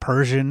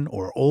Persian,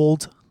 or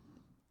old.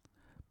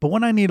 But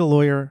when I need a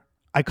lawyer,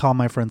 I call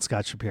my friend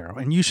Scott Shapiro,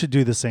 and you should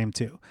do the same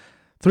too.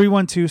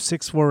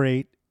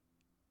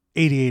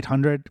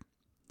 312-648-8800.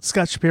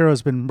 Scott Shapiro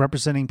has been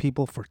representing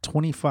people for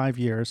 25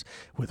 years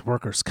with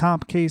workers'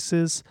 comp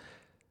cases,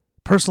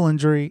 personal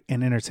injury,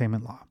 and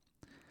entertainment law.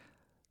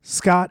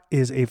 Scott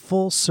is a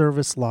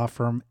full-service law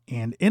firm,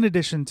 and in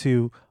addition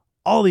to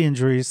all the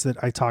injuries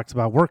that I talked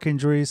about, work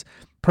injuries,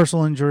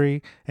 personal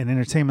injury, and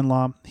entertainment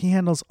law, he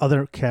handles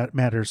other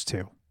matters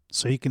too.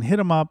 So you can hit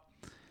him up,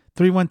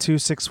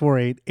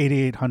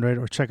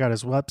 312-648-8800, or check out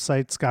his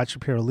website,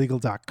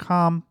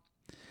 scottshapirolegal.com,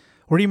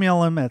 or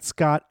email him at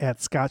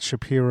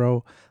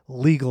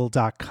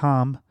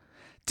scott@scottshapirolegal.com.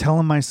 Tell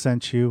him I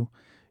sent you.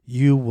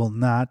 You will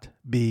not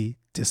be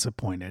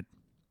disappointed.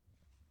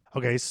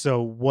 Okay,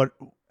 so what?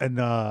 And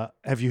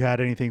have you had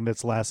anything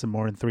that's lasted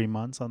more than 3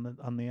 months on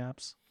the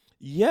apps?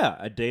 Yeah,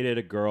 I dated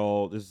a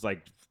girl. This is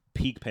like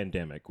peak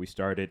pandemic. We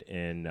started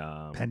in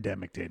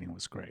Pandemic dating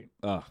was great.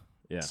 Oh,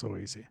 yeah, so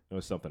easy. It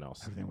was something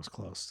else. Everything was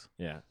closed.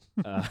 Yeah,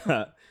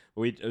 it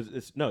would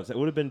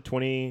have been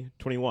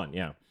 2021.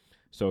 Yeah,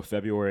 so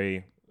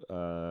February.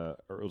 Or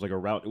it was like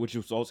around, which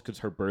was also because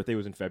her birthday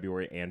was in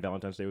February and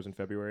Valentine's Day was in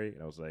February,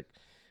 and I was like,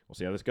 we'll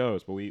see how this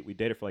goes. But we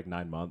dated for like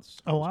 9 months.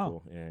 Oh wow!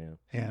 Cool. Yeah.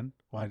 And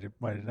why did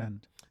it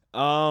end?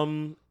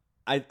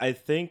 I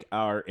think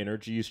our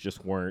energies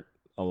just weren't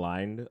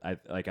aligned. I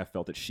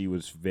felt that she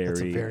was very.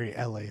 That's a very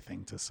LA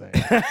thing to say.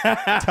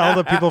 Tell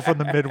the people from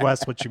the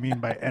Midwest what you mean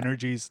by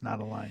energies not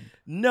aligned.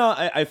 No,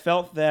 I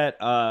felt that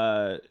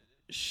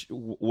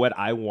what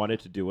I wanted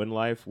to do in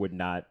life would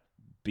not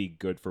be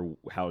good for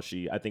how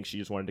I think she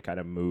just wanted to kind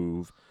of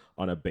move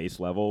on a base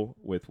level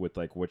with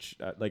like which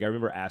like I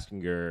remember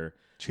asking her.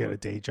 She had a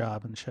day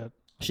job and shit.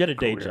 She had a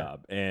day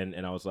job, and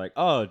I was like,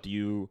 oh, do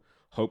you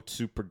hope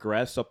to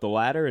progress up the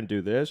ladder and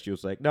do this? She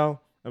was like, no,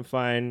 I'm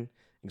fine,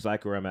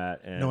 exactly where I'm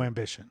at. And no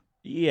ambition.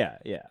 Yeah.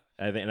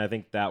 I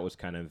think that was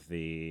kind of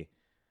the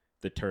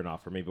turn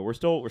off for me. But we're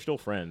still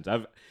friends.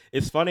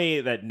 It's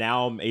funny that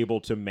now I'm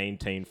able to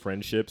maintain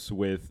friendships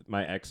with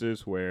my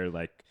exes where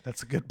like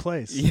that's a good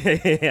place.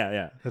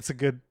 Yeah. That's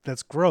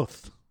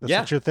growth. That's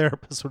what your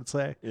therapist would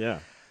say. Yeah.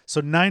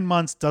 So 9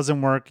 months doesn't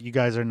work. You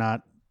guys are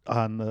not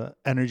on the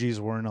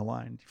energies weren't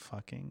aligned. You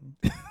fucking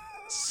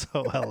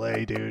so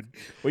LA, dude.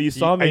 Well, you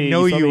saw me. I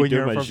know you when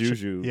you're my from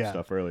juju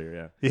stuff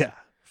earlier. Yeah. Yeah.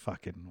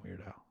 Fucking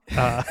weirdo.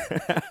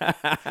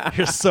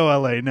 You're so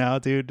LA now,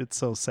 dude. It's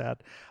so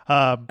sad.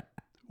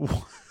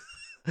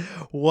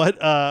 What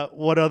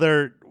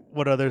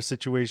other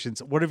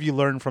situations? What have you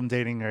learned from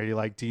dating? Are you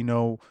like, do you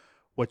know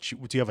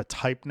do you have a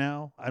type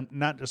now? I'm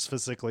not just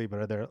physically,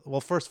 but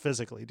first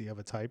physically, do you have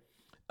a type?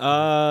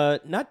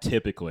 Not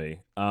typically.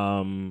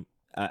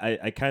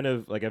 I kind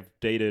of like I've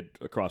dated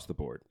across the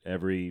board,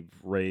 every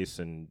race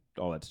and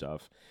all that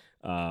stuff.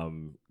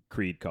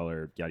 Creed,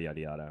 color, yada yada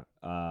yada.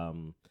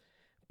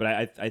 But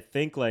I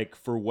think like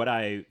for what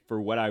I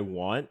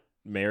want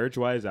marriage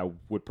wise, I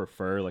would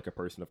prefer like a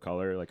person of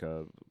color, like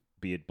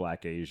be it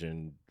Black,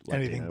 Asian,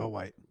 Latino. Anything but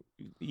white.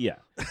 Yeah.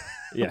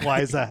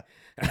 Why is that?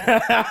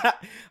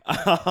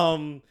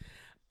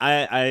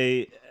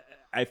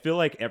 I feel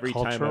like every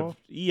Cultural?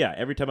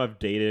 time I've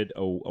dated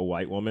a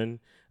white woman,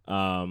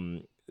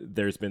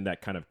 there's been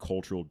that kind of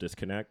cultural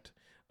disconnect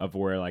of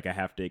where like I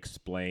have to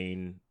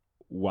explain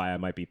why I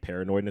might be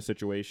paranoid in a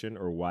situation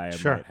or why I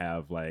might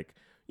have like,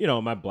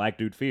 my Black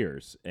dude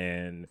fears.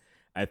 And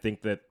I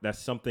think that that's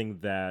something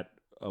that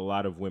a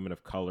lot of women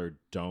of color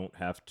don't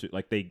have to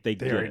like. They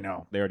already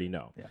know. They already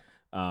know. Yeah.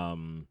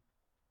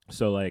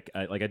 So like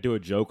I do a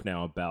joke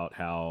now about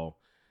how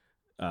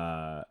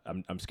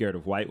I'm scared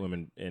of white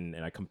women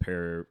and I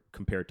compare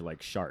it to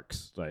like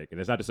sharks. Like, and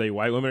it's not to say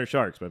white women are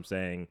sharks, but I'm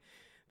saying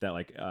that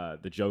like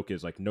the joke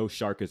is like no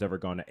shark has ever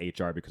gone to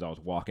HR because I was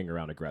walking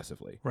around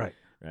aggressively. Right.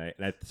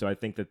 And so I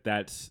think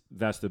that's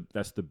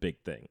the big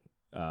thing.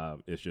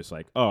 It's just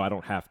like, oh, I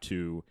don't have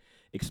to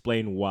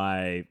explain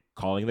why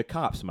calling the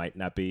cops might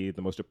not be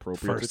the most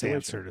appropriate first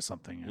answer to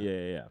something.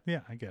 Yeah.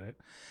 I get it.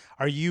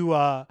 Are you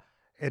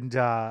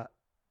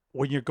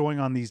when you're going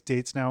on these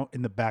dates now,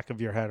 in the back of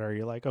your head, are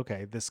you like,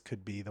 okay, this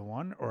could be the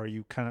one, or are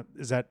you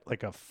is that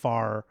like a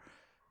far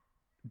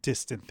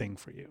distant thing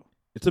for you?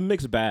 It's a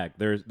mixed bag.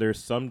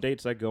 There's some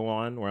dates I go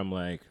on where I'm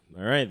like,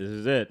 all right, this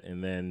is it,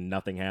 and then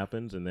nothing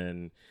happens, and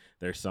then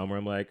there's some where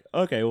I'm like,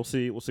 okay, we'll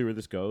see where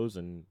this goes,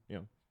 and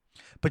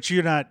But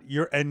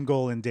your end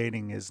goal in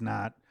dating is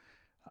not.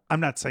 I'm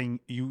not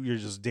saying you're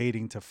just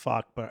dating to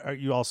fuck, but are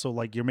you also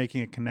like you're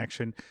making a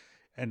connection,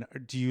 and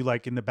do you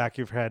like in the back of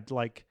your head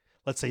like,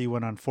 let's say you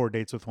went on 4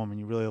 dates with a woman,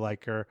 you really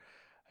like her,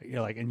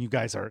 you're like, and you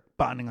guys are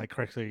bonding like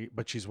correctly,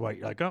 but she's white.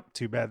 You're like, oh,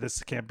 too bad.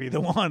 This can't be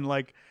the one.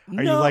 Like,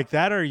 are you like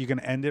that? Or are you going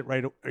to end it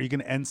right? Are you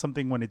going to end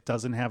something when it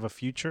doesn't have a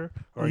future?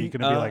 Or are you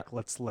going to be like,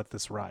 let's let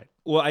this ride?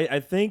 Well, I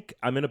think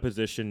I'm in a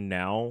position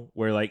now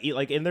where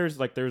and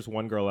there's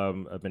one girl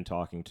I've been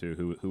talking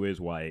to who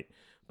is white,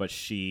 but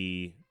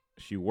she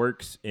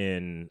works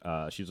in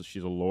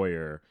she's a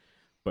lawyer,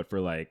 but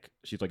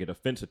she's like a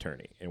defense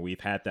attorney, and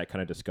we've had that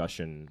kind of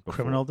discussion before.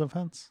 Criminal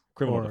defense.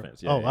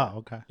 Defense. Yeah, oh yeah, wow.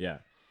 Okay. Yeah.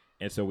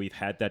 And so we've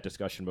had that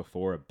discussion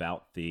before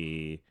about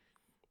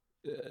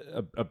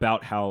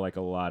about how like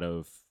a lot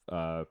of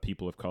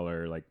people of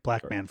color, like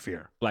black man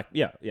fear.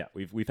 Yeah.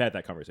 We've had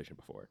that conversation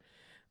before,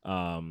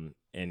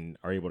 and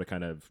are able to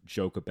kind of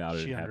joke about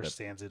it. She and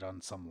understands it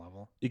on some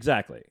level.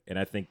 Exactly, and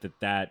I think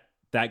that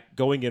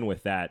going in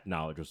with that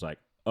knowledge was like,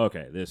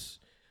 okay, this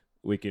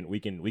we can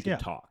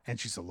talk. And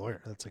she's a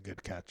lawyer. That's a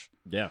good catch.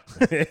 Yeah,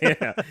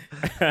 yeah.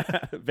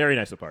 Very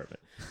nice apartment.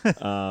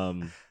 How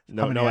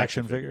many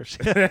action figures?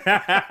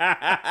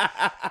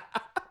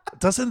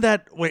 Doesn't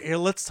that wait? Here,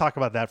 let's talk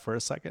about that for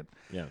a second.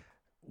 Yeah.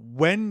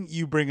 When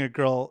you bring a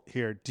girl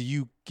here, do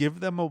you give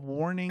them a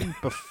warning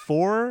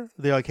before?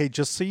 They're like, hey,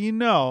 just so you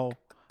know,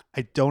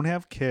 I don't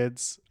have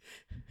kids,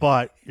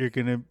 but you're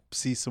gonna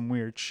see some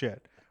weird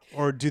shit.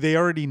 Or do they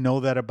already know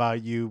that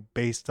about you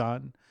based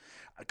on?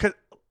 Cause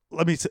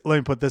let me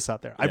put this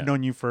out there. I've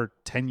known you for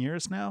 10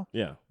 years now.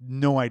 Yeah.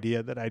 No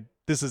idea that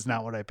this is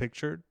not what I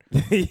pictured.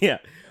 Yeah.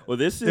 Well,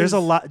 there's a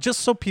lot. Just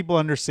so people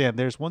understand,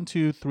 there's 1,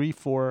 2, 3,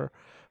 4,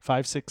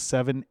 5, 6,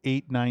 7,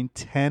 8, 9,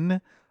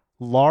 10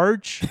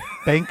 large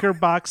banker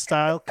box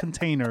style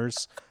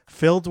containers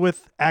filled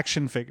with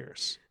action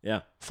figures.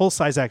 Yeah. Full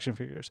size action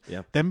figures.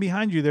 Yeah. Then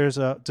behind you, there's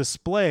a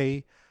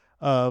display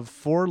of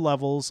 4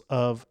 levels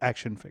of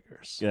action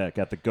figures. Yeah.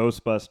 Got the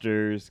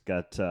Ghostbusters.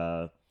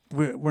 Got.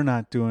 We're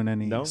not doing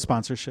any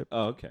sponsorship.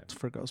 Oh, okay.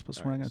 For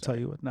Ghostbusters, we're not going to tell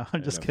you what. No,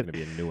 I'm just kidding. There's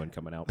going to be a new one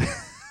coming out.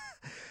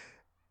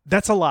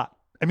 That's a lot.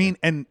 I mean,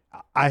 and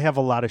I have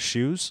a lot of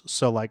shoes,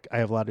 so like I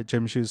have a lot of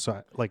gym shoes.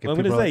 So like, if I'm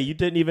going to say you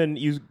didn't even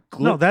use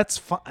glue. No,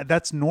 that's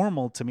that's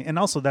normal to me, and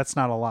also that's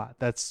not a lot.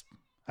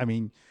 I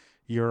mean,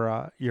 you're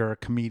a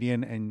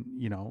comedian, and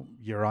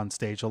you're on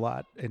stage a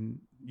lot, and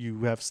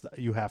you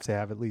have to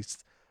have at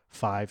least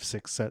 5,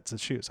 6 sets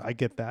of shoes. I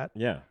get that.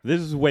 Yeah, this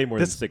is way more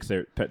than 6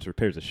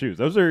 pairs of shoes.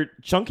 Those are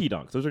chunky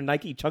dunks. Those are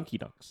Nike chunky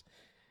dunks.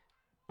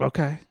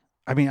 Okay,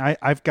 I mean,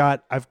 I've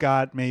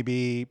got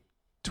maybe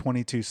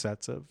 22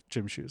 sets of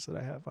gym shoes that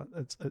I have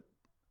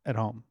at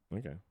home.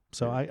 Okay,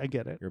 so I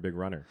get it. You're a big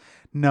runner.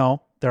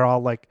 No, they're all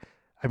like,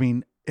 I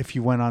mean, if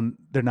you went on,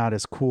 they're not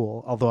as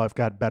cool. Although I've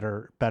got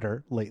better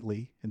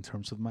lately in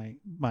terms of my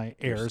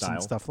airs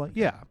and stuff like.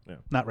 Yeah,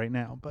 not right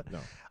now, but no.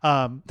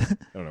 I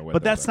don't know.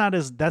 But that's not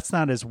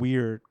as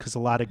weird because a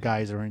lot of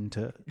guys are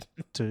into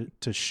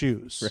to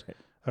shoes, right.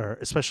 Or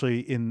especially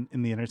in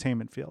the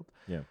entertainment field.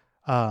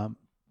 Yeah.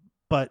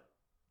 But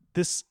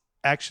this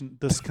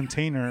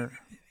container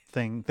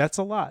thing, that's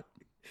a lot.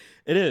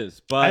 It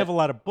is, but I have a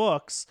lot of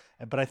books,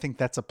 but I think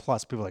that's a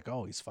plus. People are like,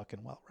 oh, he's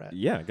fucking well read.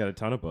 Yeah, I got a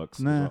ton of books.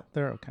 Nah, well.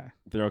 They're okay.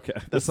 They're okay.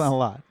 That's not a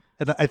lot.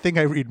 And I think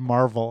I read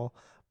Marvel.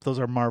 Those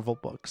are Marvel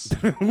books.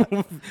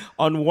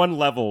 On one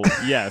level,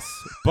 yes,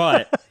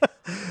 but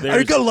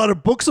I got a lot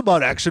of books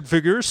about action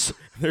figures.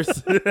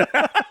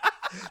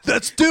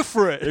 That's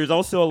different. There's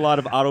also a lot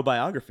of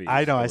autobiographies.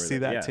 I know. I see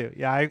that too.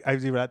 Yeah, I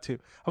do that too.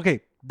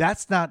 Okay,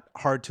 that's not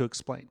hard to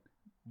explain.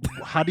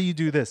 How do you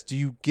do this? Do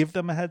you give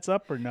them a heads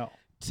up or no?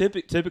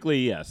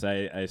 Typically, yes.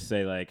 I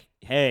say like,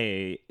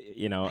 hey, do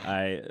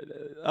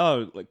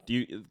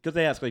you? Because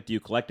they ask like, do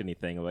you collect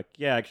anything? I'm like,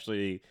 yeah,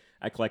 actually,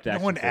 I collect action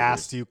figures. No one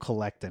asks, do you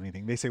collect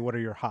anything? They say, what are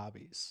your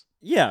hobbies?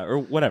 Yeah, or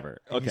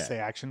whatever. And okay. You say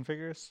action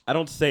figures? I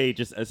don't say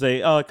just. I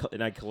say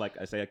and I collect.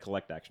 I say I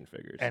collect action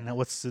figures. And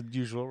what's the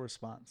usual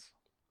response?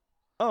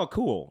 Oh,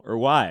 cool, or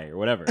why, or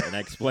whatever, and I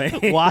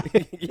explain why.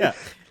 Yeah.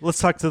 Let's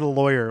talk to the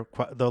lawyer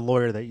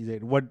that you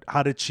dated.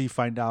 How did she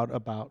find out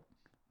about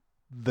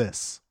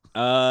this?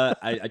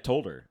 I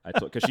told her.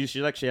 Because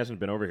she actually hasn't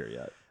been over here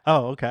yet.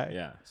 Oh, okay.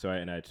 Yeah. So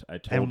I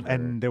told her.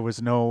 And there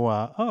was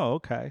no. Oh,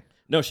 okay.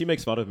 No, she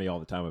makes fun of me all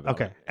the time about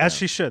it. Okay, as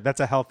she should. That's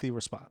a healthy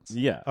response.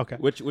 Yeah. Okay.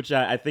 Which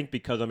I think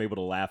because I'm able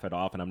to laugh it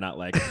off, and I'm not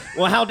like,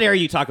 well, how dare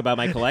you talk about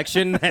my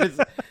collection?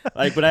 But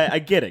I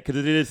get it because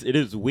it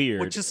is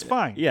weird, which is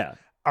fine. Yeah.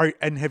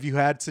 And have you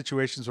had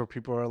situations where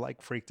people are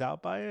like freaked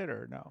out by it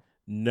or no?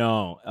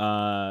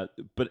 No.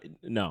 But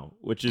no.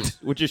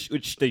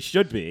 Which they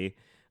should be.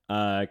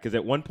 Because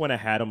at one point I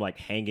had them like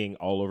hanging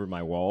all over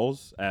my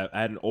walls. I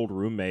had an old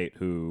roommate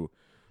who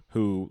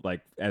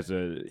like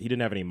he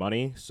didn't have any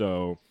money,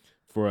 so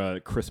for a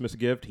Christmas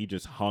gift he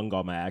just hung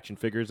all my action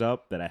figures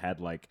up that I had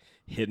like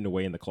hidden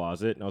away in the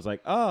closet, and I was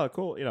like, oh,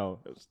 cool,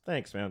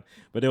 thanks, man.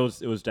 But it was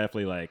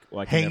definitely like,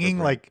 well, hanging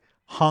like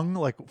hung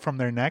like from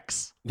their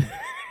necks.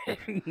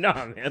 No,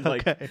 man,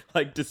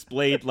 like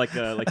displayed like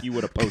you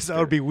would a poster. That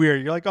would be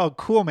weird. You're like, oh,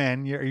 cool,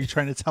 man. Are you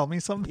trying to tell me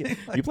something?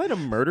 Yeah. You plan to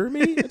murder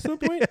me at some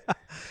point? Yeah.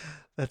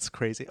 That's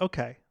crazy.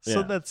 Okay,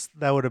 so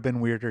that would have been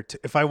weirder too.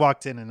 If I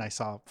walked in and I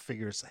saw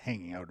figures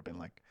hanging, I would have been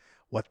like,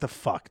 what the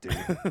fuck, dude?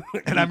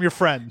 And I'm your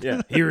friend.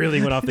 Yeah, he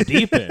really went off the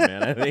deep end,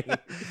 man. I think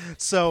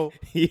So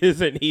he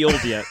isn't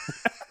healed yet.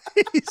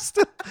 he's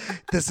still,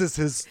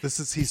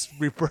 he's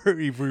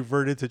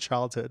reverted to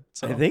childhood.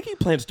 So I think he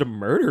plans to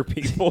murder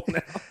people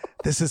now.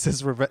 this is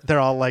his revenge. They're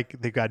all like,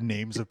 they got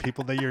names of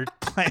people that you're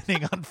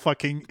planning on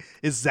fucking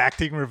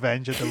exacting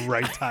revenge at the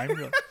right time.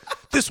 You're like,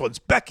 this one's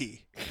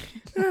Becky.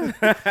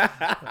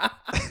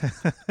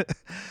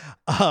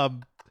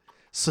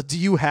 So do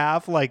you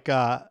have like,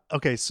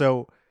 okay,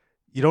 so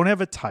you don't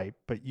have a type,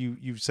 but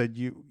you said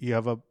you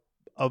have a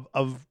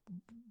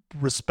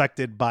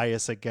respected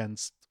bias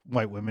against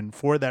white women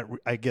for that.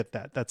 I get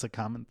that. That's a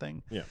common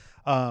thing.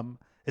 Yeah.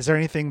 Is there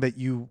anything that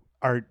you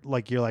are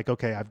like, you're like,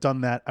 okay, I've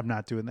done that, I'm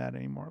not doing that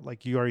anymore?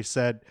 Like you already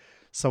said,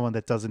 someone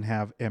that doesn't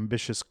have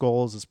ambitious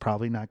goals is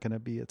probably not going to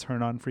be a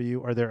turn on for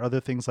you. Are there other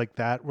things like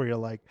that where you're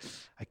like,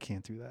 I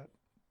can't do that?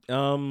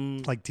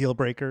 Like deal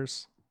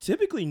breakers?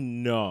 Typically,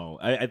 no.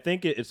 I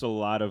think it's a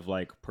lot of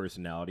like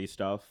personality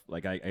stuff.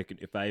 Like I could,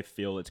 if I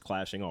feel it's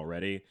clashing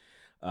already,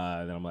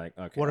 then I'm like,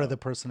 okay. What are the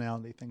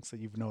personality things that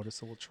you've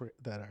noticed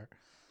that are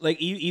like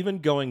even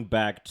going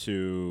back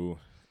to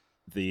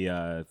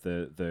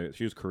the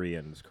she was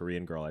Korean, this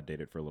Korean girl I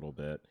dated for a little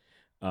bit.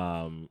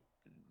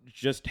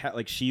 Just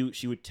like she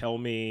would tell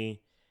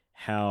me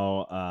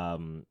how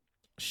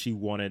she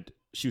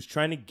was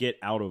trying to get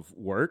out of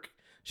work.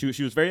 She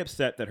was very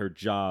upset that her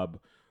job,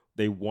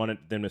 they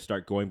wanted them to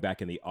start going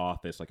back in the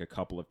office like a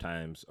couple of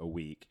times a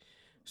week.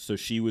 So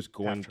she was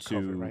going After to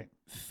COVID, right?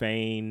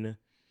 feign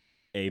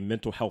a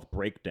mental health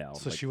breakdown.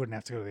 So she wouldn't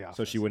have to go to the office.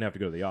 So she wouldn't have to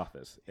go to the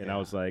office. And I Yeah.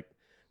 was like,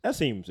 that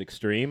seems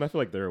extreme. I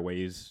feel like there are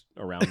ways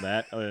around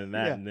that other than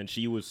that. Yeah. And then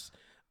she was,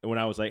 when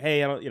I was like,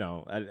 hey, I don't,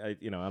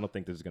 I don't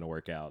think this is going to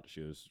work out. She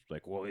was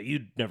like, well,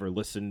 you never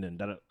listened and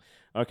da-da.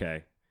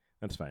 Okay,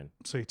 that's fine.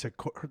 So you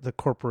took the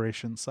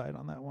corporation side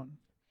on that one.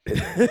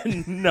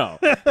 No,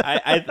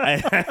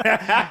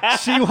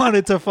 She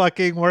wanted to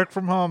fucking work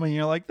from home, and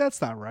you're like,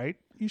 that's not right.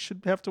 You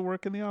should have to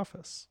work in the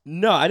office.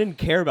 no, I didn't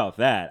care about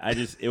that.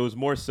 It was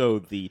more so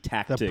the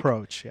tactic, The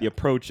approach. Yeah. the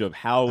approach of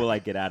how will I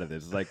get out of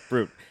this? It's like,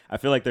 fruit. I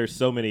feel like there's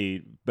so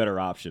many better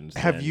options.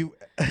 Have you?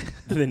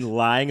 than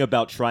lying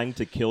about trying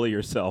to kill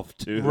yourself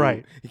to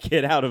Right.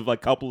 get out of a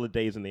couple of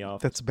days in the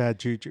office? That's bad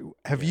juju.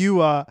 Have you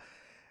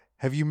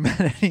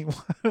met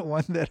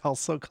anyone that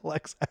also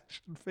collects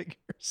action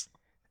figures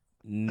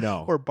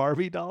No. or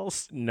Barbie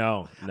dolls?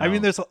 No. I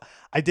mean,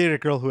 I dated a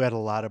girl who had a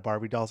lot of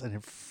Barbie dolls, and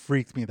it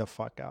freaked me the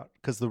fuck out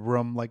because the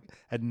room, like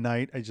at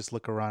night, I just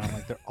look around and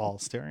like they're all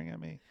staring at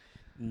me.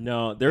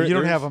 No. You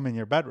don't have them in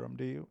your bedroom,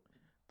 do you?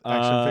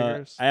 Action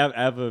figures. I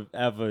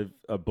have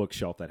a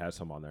bookshelf that has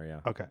some on there. Yeah.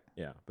 Okay.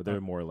 Yeah, but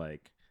they're more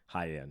like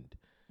high end.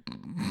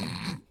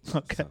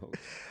 Okay.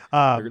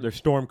 So, they're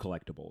Storm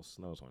collectibles.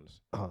 Those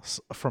ones.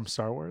 From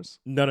Star Wars.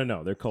 No.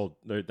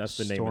 That's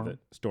the name of Storm? it.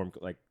 Storm.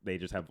 Like they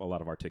just have a lot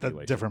of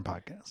articulation. Different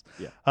podcast.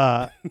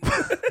 Yeah.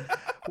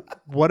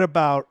 What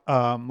about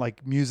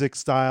like music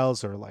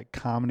styles or like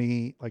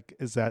comedy? Like,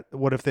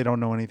 what if they don't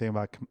know anything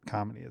about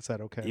comedy? Is that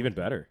okay? Even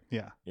better.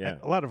 Yeah. Yeah.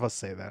 A lot of us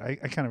say that. I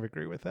kind of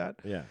agree with that.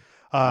 Yeah.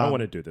 I don't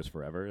want to do this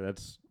forever.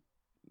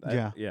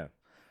 Yeah. Yeah.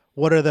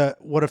 What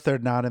if they're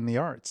not in the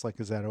arts? Like,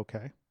 is that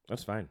okay?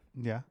 That's fine.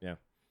 Yeah. Yeah.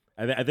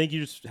 I think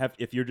you just have,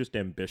 if you're just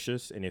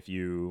ambitious and if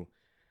you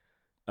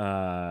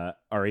are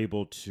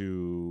able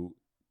to,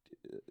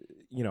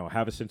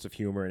 have a sense of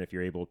humor, and if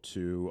you're able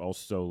to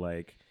also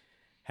like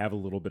have a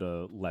little bit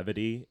of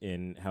levity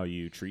in how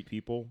you treat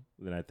people,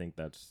 then I think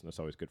that's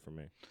always good for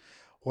me.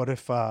 What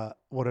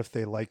if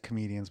they like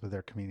comedians, but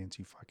they're comedians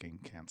you fucking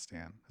can't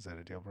stand? Is that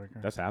a deal breaker?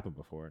 That's happened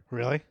before.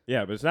 Really?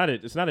 Yeah, but it's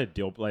not a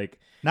deal, like,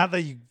 Not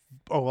that you.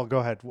 Oh well, go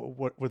ahead.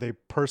 What were they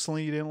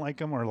personally? You didn't like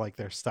them, or like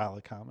their style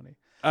of comedy?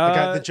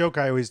 The joke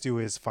I always do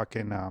is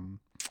fucking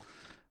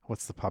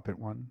what's the puppet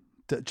one?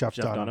 Jeff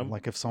Dunham.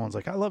 Like if someone's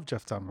like, I love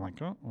Jeff Dunham, I'm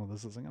like, oh, well,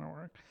 this isn't gonna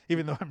work.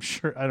 Even though I'm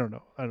sure, I don't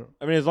know. I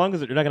mean, as long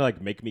as you're not gonna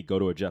like make me go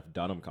to a Jeff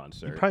Dunham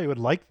concert. You probably would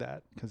like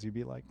that because you'd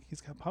be like, he's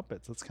got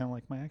puppets. That's kind of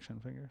like my action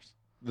figures.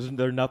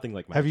 They're nothing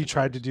like my. Have you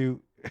tried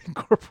to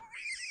incorporate?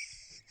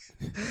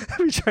 Have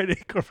you tried to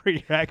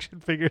incorporate your action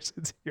figures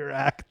into your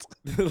act?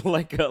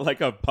 like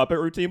a puppet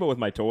routine, but with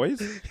my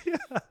toys? Yeah.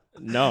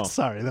 No.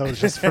 Sorry, that was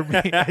just for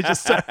me.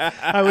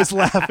 I was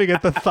laughing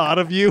at the thought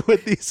of you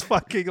with these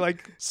fucking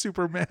like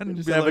Superman.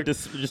 Just have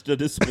just a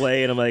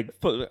display, and I'm like,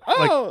 oh.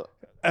 Like,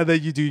 and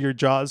then you do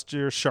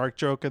your shark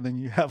joke, and then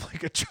you have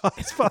like a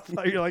Jaws pop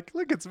out. You're like,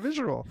 look, it's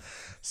visual.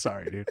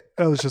 Sorry, dude.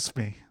 That was just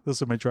me.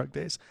 Those are my drug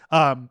days.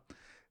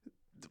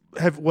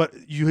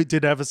 You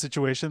did have a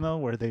situation though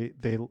where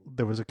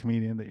there was a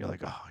comedian that you're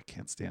like, oh, I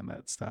can't stand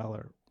that style,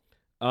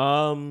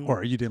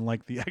 or you didn't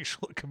like the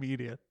actual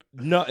comedian?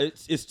 No,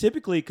 it's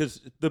typically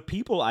because the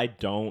people I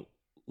don't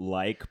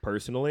like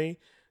personally,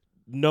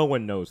 no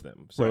one knows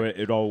them, so right.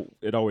 it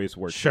always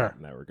works Sure. out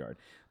in that regard.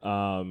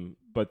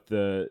 But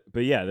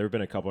yeah, there have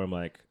been a couple where I'm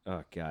like,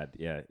 oh god,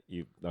 yeah,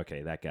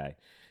 that guy.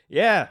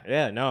 Yeah,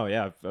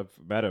 I've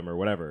met him or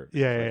whatever.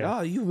 Yeah, Like, yeah.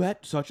 oh, you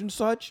met such and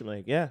such? I'm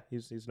like, yeah,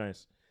 he's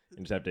nice.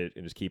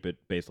 and just keep it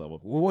base level.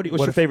 Well, what's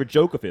your favorite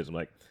joke of his? I'm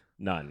like,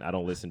 none. I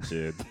don't listen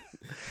to.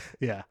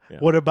 Yeah.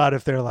 What about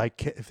if they're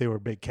like, if they were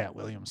big Cat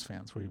Williams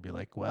fans, where you'd be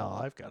like, well,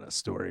 I've got a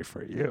story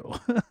for you.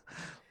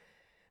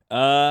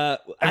 I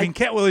mean,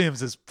 Cat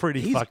Williams is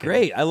he's fucking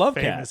great. I love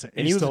famous. Cat,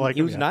 and he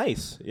was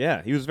nice.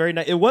 Yeah, he was very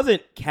nice. It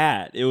wasn't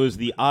Cat; it was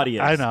the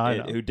audience I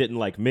know. who didn't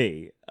like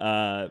me.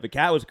 But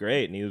Cat was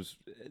great, and he was.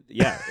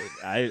 Yeah,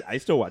 I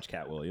still watch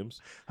Cat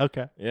Williams.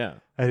 Okay. Yeah,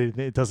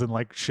 it doesn't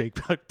like shake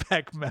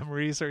back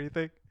memories or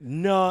anything.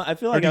 No, I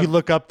feel like. Or do you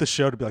look up the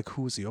show to be like,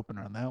 who was the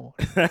opener on that one?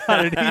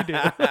 How did he do?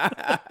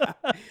 That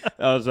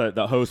was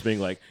the host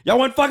being like, "Y'all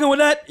weren't fucking with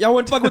that. Y'all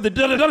weren't fucking with the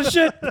da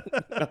shit."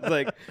 I was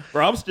like,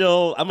 "Bro,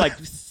 I'm like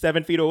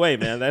 7 feet away,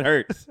 man. That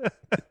hurts."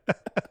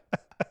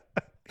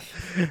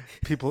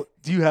 People,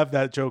 do you have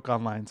that joke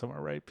online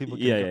somewhere? Right? People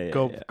can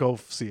go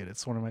see it.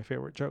 It's one of my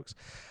favorite jokes.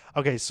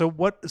 Okay, so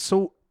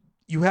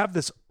you have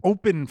this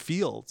open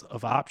field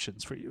of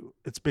options for you.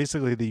 It's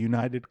basically the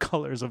United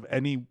Colors of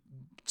any.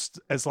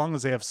 As long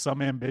as they have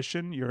some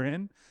ambition, you're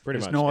in.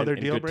 There's no other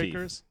deal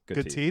breakers.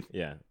 Good teeth.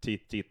 Yeah,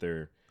 teeth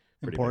are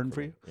important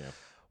for you. Yeah.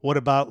 What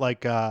about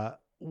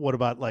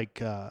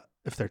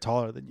if they're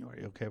taller than you? Are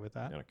you okay with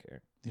that? I don't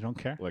care. You don't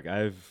care? Like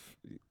I'll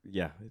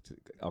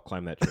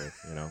climb that tree.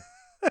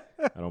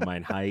 I don't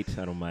mind height.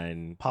 I don't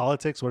mind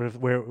politics. Where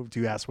do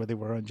you ask where they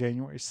were on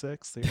January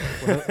 6th?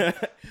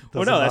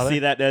 Well, no, I see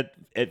that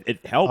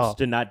it helps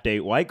to not date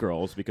white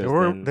girls because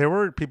there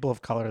were people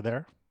of color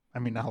there. I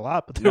mean, not a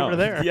lot, but they were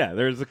there. Yeah,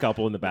 there's a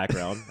couple in the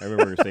background. I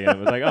remember seeing it. It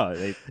was like,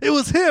 it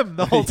was him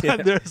the whole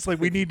time. There's like,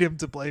 we need him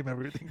to blame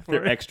everything for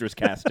their extras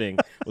casting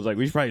was like,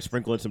 we should probably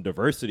sprinkle in some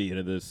diversity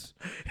into this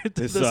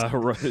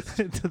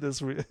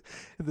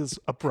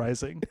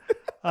uprising.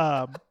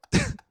 Can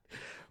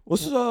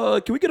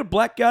we get a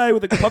black guy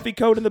with a puffy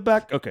coat in the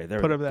back? Okay, there.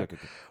 Put him there. Okay.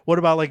 What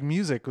about like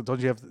music?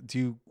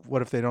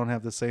 What if they don't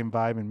have the same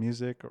vibe in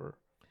music or?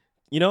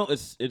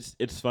 It's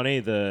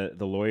funny. The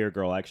lawyer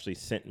girl actually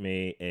sent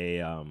me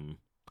a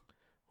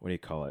what do you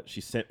call it?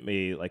 She sent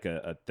me like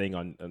a thing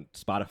on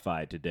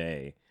Spotify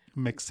today.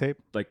 Mixtape?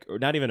 Like, or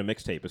not even a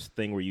mixtape. It's a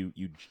thing where you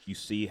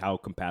see how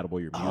compatible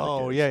your music is.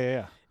 Oh,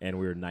 yeah. And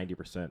we were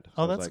 90%.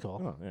 Oh, that's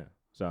cool. Oh, yeah.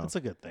 So that's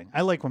a good thing.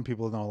 I like when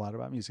people know a lot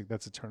about music.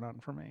 That's a turn on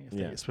for me. If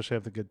they especially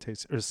have the good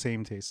taste or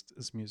same taste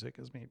as music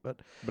as me.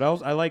 But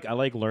I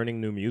like learning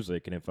new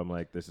music, and if I'm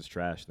like, this is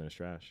trash, then it's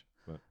trash.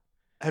 But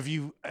Have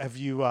you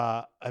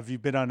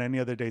been on any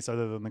other dates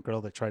other than the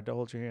girl that tried to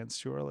hold your hands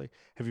too early?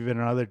 Have you been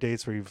on other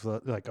dates where you've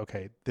like,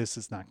 okay, this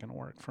is not going to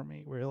work for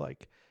me? Where you're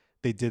like,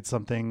 they did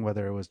something,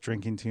 whether it was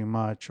drinking too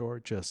much or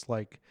just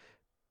like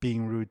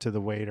being rude to the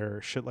waiter,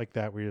 or shit like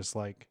that, where you're just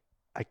like,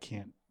 I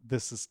can't.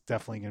 This is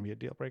definitely going to be a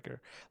deal breaker.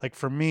 Like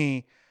for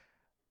me,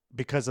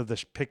 because of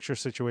the picture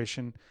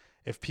situation,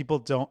 if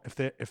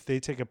they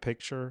take a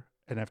picture,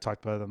 and I've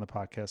talked about it on the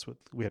podcast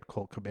we had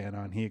Colt Cabana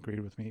on, he agreed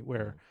with me,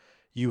 where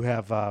you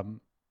have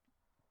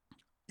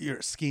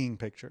your skiing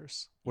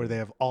pictures where they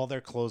have all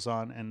their clothes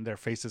on and their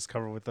faces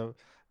covered with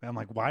I'm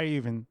like, why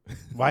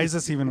is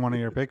this even one of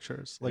your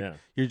pictures? Like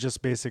you're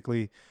just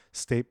basically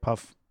State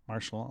Puff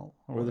Marshall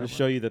or to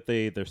show you that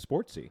they're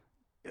sportsy.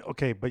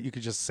 Okay, but you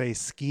could just say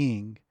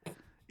skiing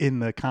in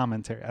the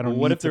commentary. I don't.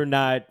 What if they're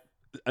not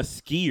a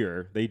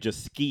skier? They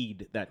just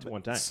skied that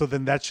one time. So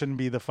then that shouldn't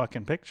be the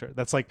fucking picture.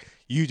 That's like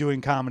you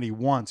doing comedy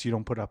once. You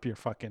don't put up your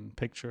fucking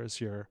picture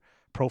as your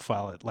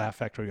profile at Laugh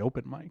Factory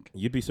open mic.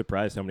 You'd be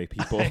surprised how many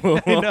people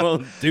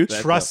will do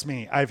that. Trust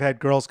me, I've had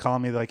girls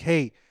calling me like,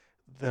 "Hey,"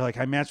 they're like,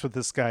 "I matched with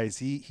this guy. Is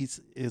he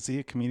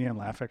a comedian on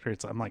Laugh Factory?"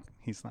 I'm like,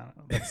 "He's not.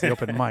 That's the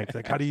open mic."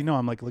 Like, how do you know?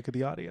 I'm like, "Look at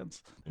the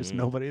audience. There's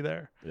nobody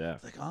there." Yeah.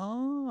 It's like,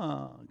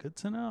 oh, good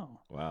to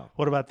know. Wow.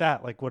 What about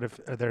that? Like, what if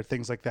are there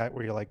things like that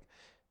where you're like,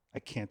 I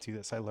can't do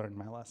this. I learned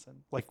my lesson.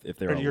 Like, if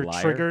they're you're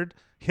liar? Triggered.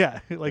 Yeah.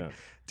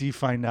 Do you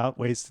find out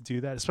ways to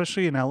do that?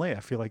 Especially in LA, I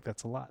feel like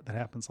that's a lot. That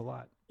happens a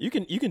lot. You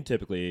can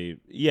typically,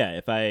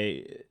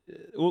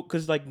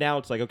 because like now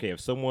it's like, okay, if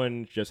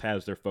someone just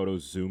has their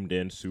photos zoomed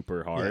in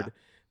super hard,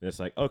 then it's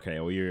like, okay,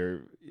 well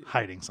you're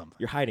hiding something.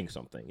 You're hiding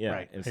something, yeah.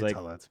 Right. And it's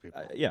tell that to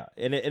people. Yeah,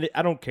 and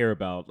I don't care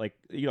about like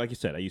you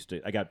said.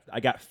 I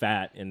got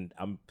fat and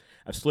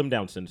I've slimmed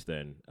down since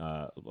then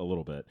a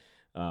little bit.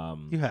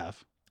 You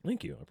have.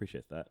 Thank you. I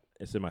appreciate that.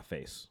 It's in my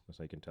face,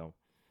 as I can tell.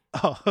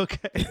 Oh,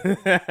 okay.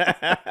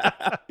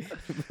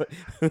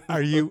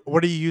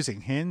 What are you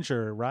using? Hinge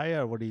or Raya?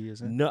 Or what are you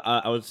using? No,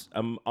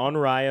 I'm on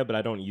Raya, but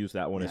I don't use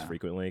that one as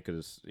frequently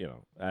because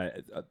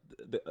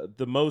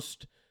the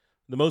most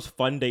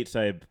fun dates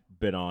I've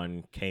been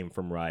on came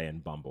from Raya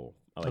and Bumble.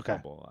 I like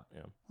Bumble a lot.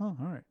 Yeah. Oh,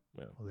 all right.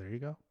 Yeah. Well, there you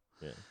go.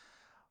 Yeah.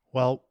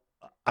 Well,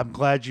 I'm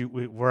glad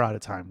we're out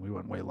of time. We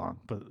went way long,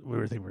 but we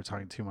were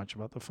talking too much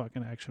about the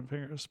fucking action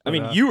figures. But, I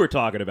mean, you were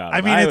talking about it.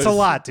 I mean, it's a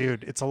lot,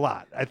 dude. It's a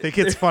lot. I think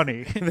it's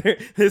funny. I'm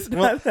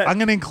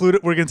going to include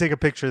it. We're going to take a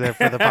picture there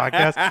for the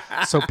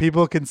podcast so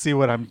people can see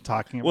what I'm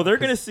talking about. Well, they're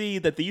going to see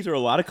that these are a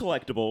lot of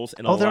collectibles.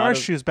 And there are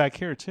shoes back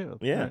here, too.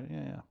 Yeah.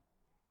 Yeah.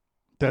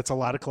 That's a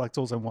lot of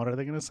collectibles. And what are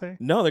they going to say?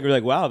 No, they're going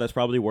to be like, wow, that's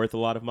probably worth a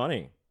lot of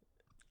money.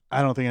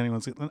 I don't think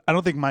I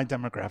don't think my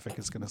demographic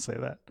is going to say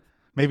that.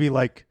 Maybe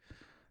like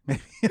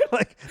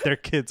their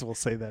kids will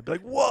say that. Be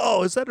like,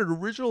 whoa, is that an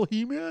original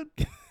He-Man?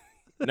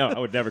 No, I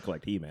would never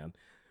collect He-Man.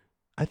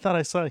 I thought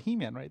I saw a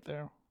He-Man right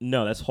there.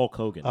 No, that's Hulk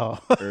Hogan. Oh.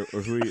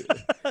 or who you...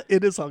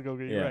 It is Hulk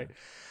Hogan. You're right.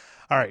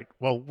 All right.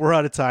 Well, we're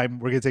out of time.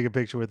 We're going to take a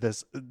picture with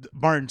this.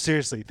 Martin,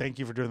 seriously, thank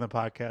you for doing the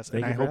podcast.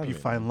 And I hope you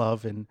find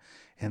love and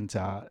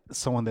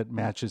someone that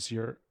matches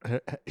your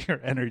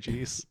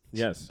energies.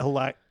 Yes.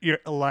 Your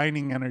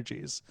aligning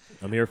energies.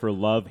 I'm here for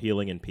love,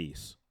 healing, and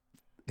peace.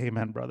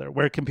 Amen, brother.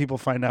 Where can people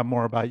find out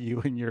more about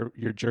you and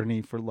your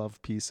journey for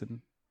love, peace,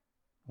 and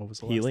what was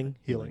the healing?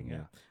 Healing,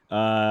 yeah.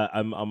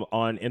 I'm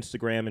on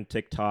Instagram and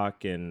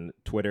TikTok and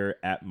Twitter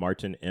at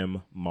Martin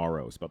M.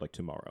 Morrow, spelled like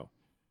tomorrow.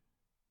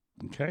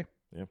 Okay.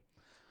 Yeah.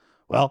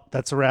 Well,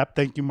 that's a wrap.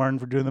 Thank you, Martin,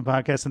 for doing the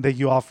podcast, and thank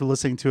you all for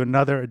listening to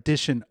another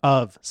edition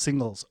of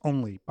Singles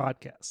Only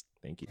Podcast.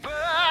 Thank you.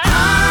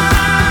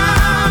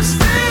 I'm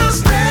still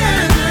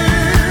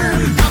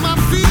standing on my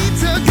feet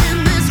together.